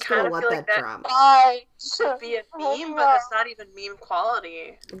 I'm just gonna let that drop. I Should be a meme, but it's not even meme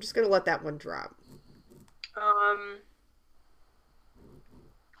quality. I'm just gonna let that one drop. I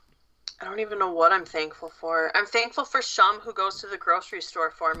don't even know what I'm thankful for. I'm thankful for Shum, who goes to the grocery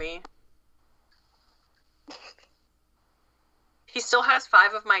store for me. He still has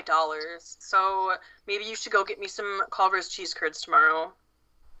 5 of my dollars, so maybe you should go get me some Culver's cheese curds tomorrow.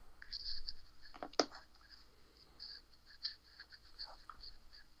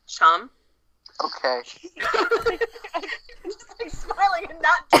 Shum? Okay. Just like smiling and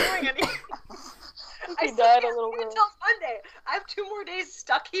not doing anything. I He still died a can't little wait bit. until Sunday. I have 2 more days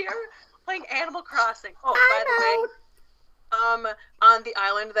stuck here playing Animal Crossing. Oh, by the way, on the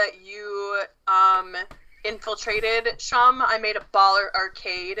island that you infiltrated, Shum, I made a baller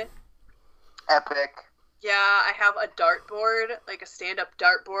arcade. Epic. Yeah, I have a dartboard, like a stand-up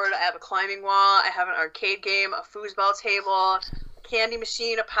dartboard. I have a climbing wall. I have an arcade game, a foosball table, a candy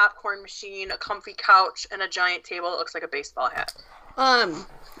machine, a popcorn machine, a comfy couch, and a giant table that looks like a baseball hat.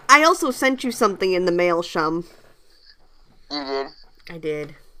 I also sent you something in the mail, Shum. You did. I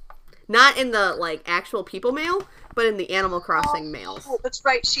did. Not in the, like, actual people mail, but in the Animal Crossing mails. Oh, that's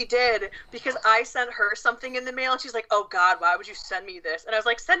right, she did. Because I sent her something in the mail, and she's like, oh god, why would you send me this? And I was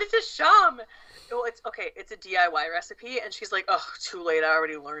like, send it to Shum! Well, it's a DIY recipe, and she's like, oh, too late, I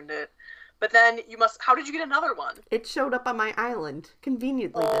already learned it. But then how did you get another one? It showed up on my island,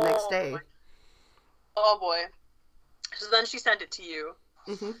 conveniently, the next day. Oh boy. So then she sent it to you.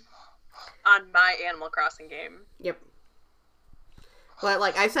 Mm-hmm. On my Animal Crossing game. Yep. But,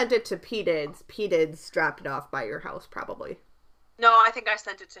 like, I sent it to P-Dids. P-Dids dropped it off by your house, probably. No, I think I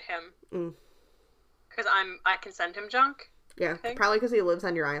sent it to him. Mm. Because I can send him junk. Yeah, probably because he lives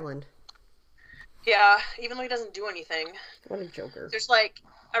on your island. Yeah, even though he doesn't do anything. What a joker. There's like,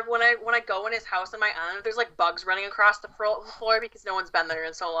 when I go in his house on my island, there's like bugs running across the floor because no one's been there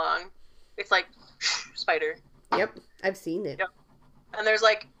in so long. It's like, spider. Yep, I've seen it. Yep. And there's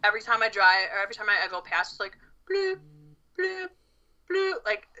like, every time I go past, it's like, bloop, bloop, bloop,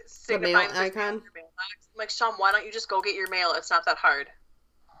 like, signifying the mail icon? Your mailbox. I'm like, Shum, why don't you just go get your mail? It's not that hard.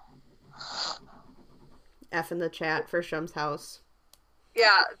 F in the chat for Shum's house.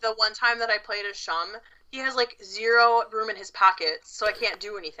 Yeah, the one time that I played as Shum, he has like 0 room in his pockets, so I can't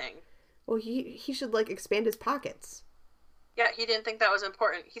do anything. Well, he should, like, expand his pockets. Yeah, he didn't think that was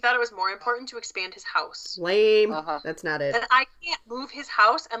important. He thought it was more important to expand his house. Lame. Uh-huh. That's not it. And I can't move his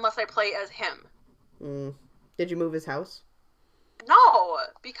house unless I play as him. Did you move his house? No,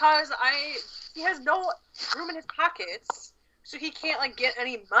 because he has no room in his pockets, so he can't like get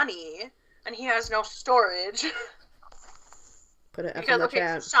any money, and he has no storage. Put an F Because in the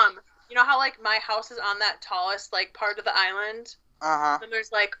chat. so Shum, you know how like my house is on that tallest like part of the island? Uh-huh. And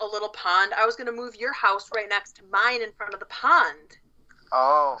there's like a little pond. I was gonna move your house right next to mine in front of the pond.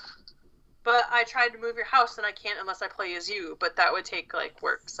 Oh. But I tried to move your house and I can't unless I play as you, but that would take like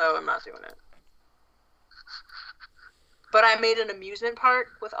work, so I'm not doing it. But I made an amusement park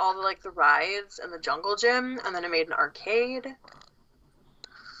with all the like the rides and the jungle gym, and then I made an arcade.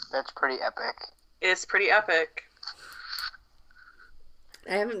 That's pretty epic. It's pretty epic.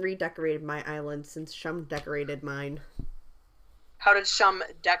 I haven't redecorated my island since Shum decorated mine. How did Shum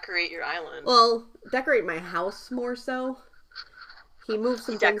decorate your island? Well, decorate my house more so. He moved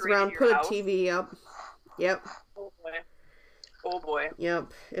some things decorated around, your put house? a TV up. Yep. Oh boy. Oh boy.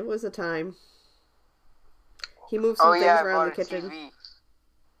 Yep. It was a time. He moved some Oh things yeah, I around the bought a kitchen. TV.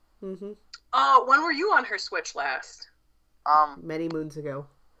 Mm-hmm. Oh, when were you on her Switch last? Many moons ago.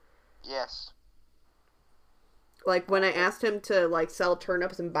 Yes. Like, when I asked him to, like, sell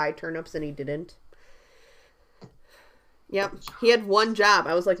turnips and buy turnips and he didn't. Yep. He had one job.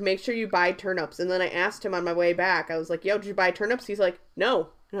 I was like, make sure you buy turnips. And then I asked him on my way back. I was like, yo, did you buy turnips? He's like, no.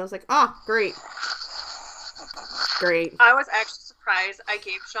 And I was like, ah, great. Great. I was actually surprised. I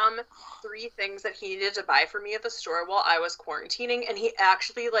gave Shum 3 things that he needed to buy for me at the store while I was quarantining, and he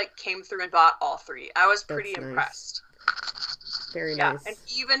actually, like, came through and bought all 3. I was pretty That's nice. impressed. Very Yeah, nice. and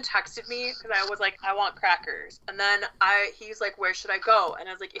he even texted me because I was like, I want crackers. And then he's like, where should I go? And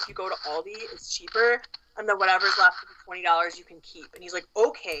I was like, if you go to Aldi, it's cheaper. And then whatever's left of the $20 you can keep. And he's like,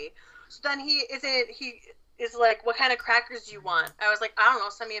 okay. So then he is like, what kind of crackers do you want? I was like, I don't know,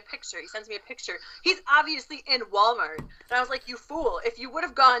 send me a picture. He sends me a picture. He's obviously in Walmart. And I was like, you fool. If you would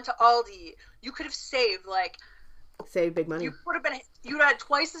have gone to Aldi, you could have saved, like, Save big money. you'd had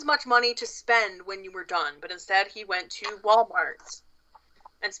twice as much money to spend when you were done. But instead, he went to Walmart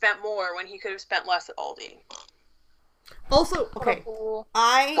and spent more when he could have spent less at Aldi. Also, okay, Well,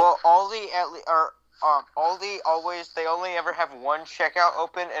 Aldi Aldi always, they only ever have one checkout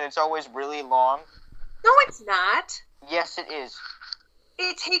open, and it's always really long. No, it's not. Yes, it is.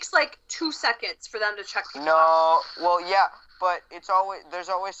 It takes like 2 seconds for them to check the No, well, yeah, but there's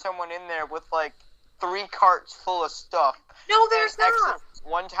always someone in there with like 3 carts full of stuff. No, there's And not.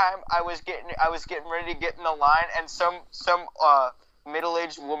 actually, one time I was getting ready to get in the line, and some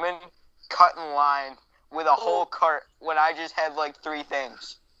middle-aged woman cut in line with a whole cart when I just had like 3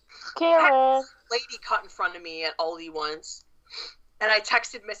 things. Karen. Lady cut in front of me at Aldi once, and I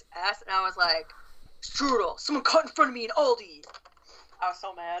texted Miss S, and I was like, "Strudel, someone cut in front of me in Aldi." I was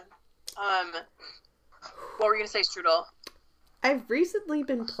so mad. What were you gonna say, Strudel? I've recently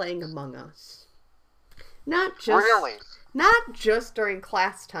been playing Among Us. Not just during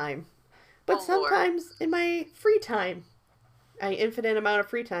class time, but Oh, Lord. sometimes in my free time. An infinite amount of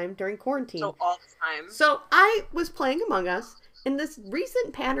free time during quarantine. So all the time. So I was playing Among Us, and this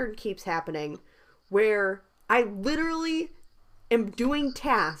recent pattern keeps happening where I literally am doing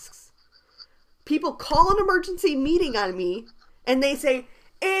tasks. People call an emergency meeting on me, and they say,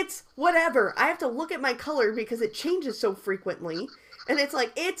 it's whatever. I have to look at my color because it changes so frequently. And it's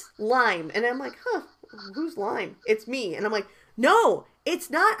like, it's lime. And I'm like, huh, who's lime? It's me. And I'm like, no, it's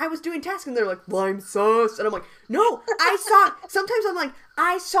not. I was doing tasks, and they're like, lime sus. And I'm like, no, sometimes I'm like,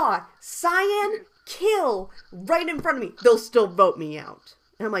 I saw cyan kill right in front of me. They'll still vote me out.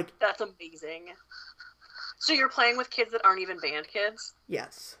 And I'm like, That's amazing. So you're playing with kids that aren't even band kids?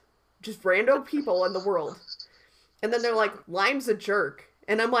 yes. Just rando people in the world. And then they're like, Lime's a jerk.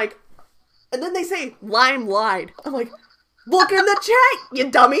 And I'm like, and then they say, Lime lied. I'm like, look in the chat, you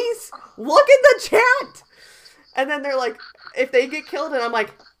dummies. Look in the chat. And then they're like, if they get killed, and I'm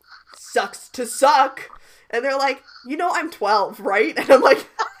like, sucks to suck. And they're like, you know I'm 12, right? And I'm like,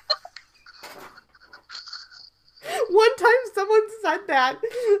 one time someone said that,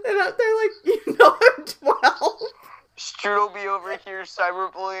 and they're like, you know I'm 12. Strudel be over here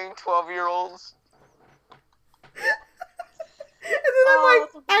cyberbullying 12-year-olds. And then I'm like,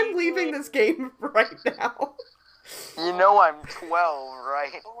 that's I'm amazing. leaving this game right now. You know I'm 12,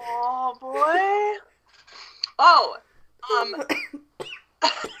 right? Oh, boy. Oh,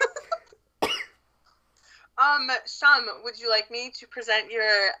 Sham, would you like me to present your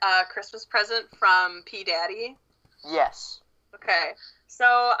Christmas present from P Daddy? Yes. Okay,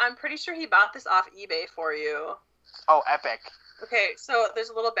 so I'm pretty sure he bought this off eBay for you. Oh, epic. Okay, so there's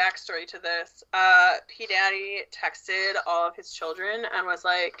a little backstory to this. P Daddy texted all of his children and was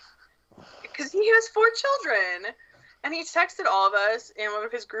like, because he has 4 children, and he texted all of us in one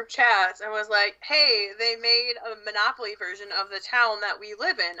of his group chats and was like, hey, they made a Monopoly version of the town that we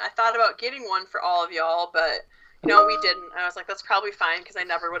live in. I thought about getting one for all of y'all, but, you know, we didn't. I was like, that's probably fine, because I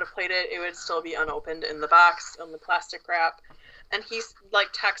never would have played it. It would still be unopened in the box, in the plastic wrap. And he's,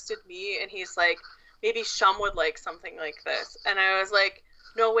 like, texted me, and he's like, maybe Shum would like something like this. And I was like,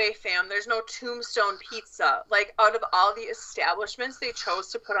 no way, fam. There's no Tombstone Pizza. Like, out of all the establishments they chose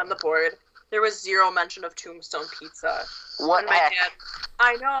to put on the board, there was 0 mention of Tombstone Pizza. What And my heck? dad,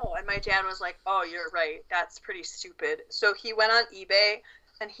 I know. And my dad was like, oh, you're right. That's pretty stupid. So he went on eBay,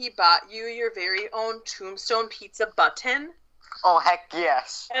 and he bought you your very own Tombstone Pizza button. Oh, heck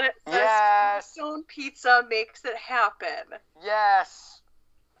yes. And it says, Yes. Tombstone Pizza makes it happen. Yes.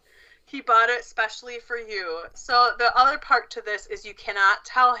 He bought it specially for you. So the other part to this is you cannot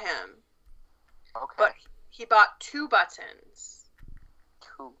tell him, Okay. but he bought 2 buttons.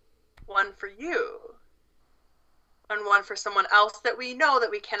 2. One for you, and one for someone else that we know that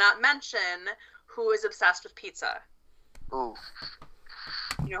we cannot mention who is obsessed with pizza. Ooh.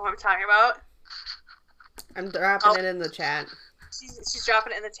 You know who I'm talking about? I'm dropping it in the chat. She's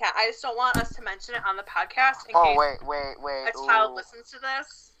dropping it in the chat. I just don't want us to mention it on the podcast in Oh, case wait. a child Ooh. listens to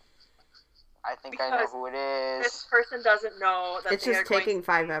this. I think I know because who it This is. person doesn't know that It's they are just going taking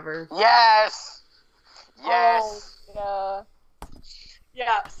 5 ever. Yes. Yes. Oh,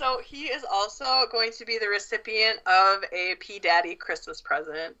 Yeah, so he is also going to be the recipient of a P Daddy Christmas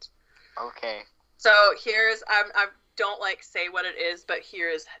present. Okay. So here's I don't like say what it is, but here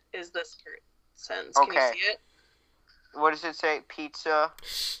is this person's. Can Okay. you see it? What does it say? Pizza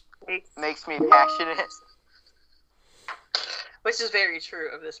Makes- makes me passionate. Which is very true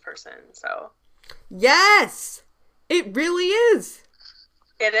of this person. So Yes! It really is!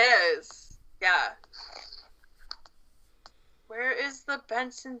 it is. Yeah. Where is the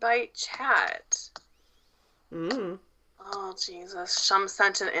Benson Bite chat? Mm. Oh, Jesus. Shum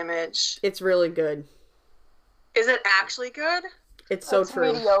sent an image. It's really good. Is it actually good? It's so That's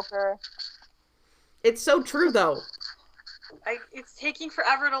true. mediocre. It's so true, though. It's taking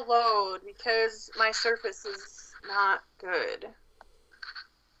forever to load because my Surface is not good.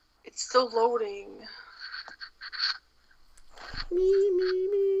 It's still loading. Me.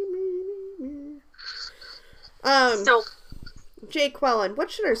 Still, Jake Quellen,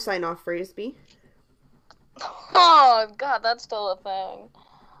 what should our sign-off phrase be? Oh God, that's still a thing.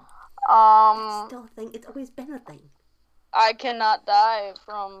 It's still a thing. It's always been a thing. I cannot die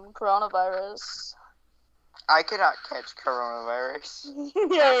from coronavirus. I cannot catch coronavirus.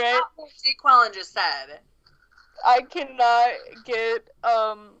 Yeah, right. what Jake Quellen just said. I cannot get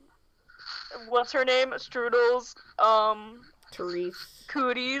what's her name? Strudel's Therese.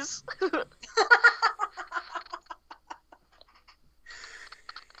 cooties.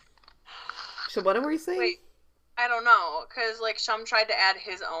 So what are we saying? Wait, I don't know, because, like, Shum tried to add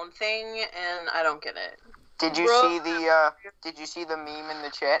his own thing, and I don't get it. Did you Bro. see the meme in the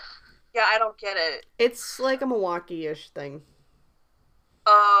chat? Yeah, I don't get it. It's like a Milwaukee-ish thing.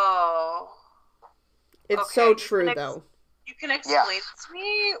 Oh. It's Okay, so you true, can though. You can explain it to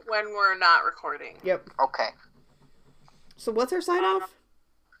me when we're not recording. Yep. Okay. So what's our sign-off?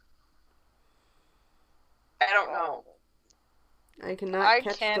 I don't know. I cannot I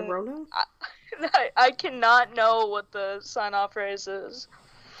catch can- the Rona? I cannot know what the sign-off phrase is.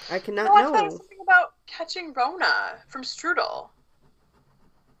 I cannot No, I thought it was know. something about catching Rona from Strudel.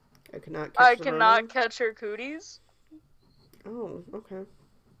 I cannot catch I the cannot Rona? catch her cooties. Oh, okay.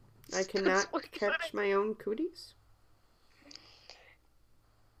 I cannot what I catch said. my own cooties?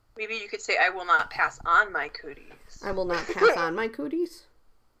 Maybe you could say, I will not pass on my cooties. I will not pass on my cooties.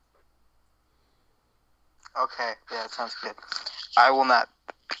 Okay. Yeah, that sounds good. I will not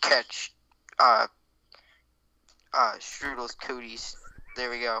catch Strudel's cooties. There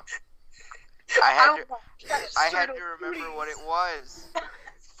we go. I had to remember what it was.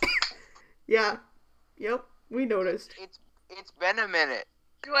 Yeah. Yep. We noticed. It's been a minute.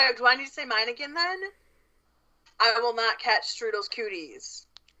 Do I need to say mine again then? I will not catch Strudel's cooties.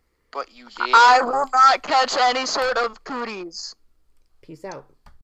 But you did. I will not catch any sort of cooties. Peace out.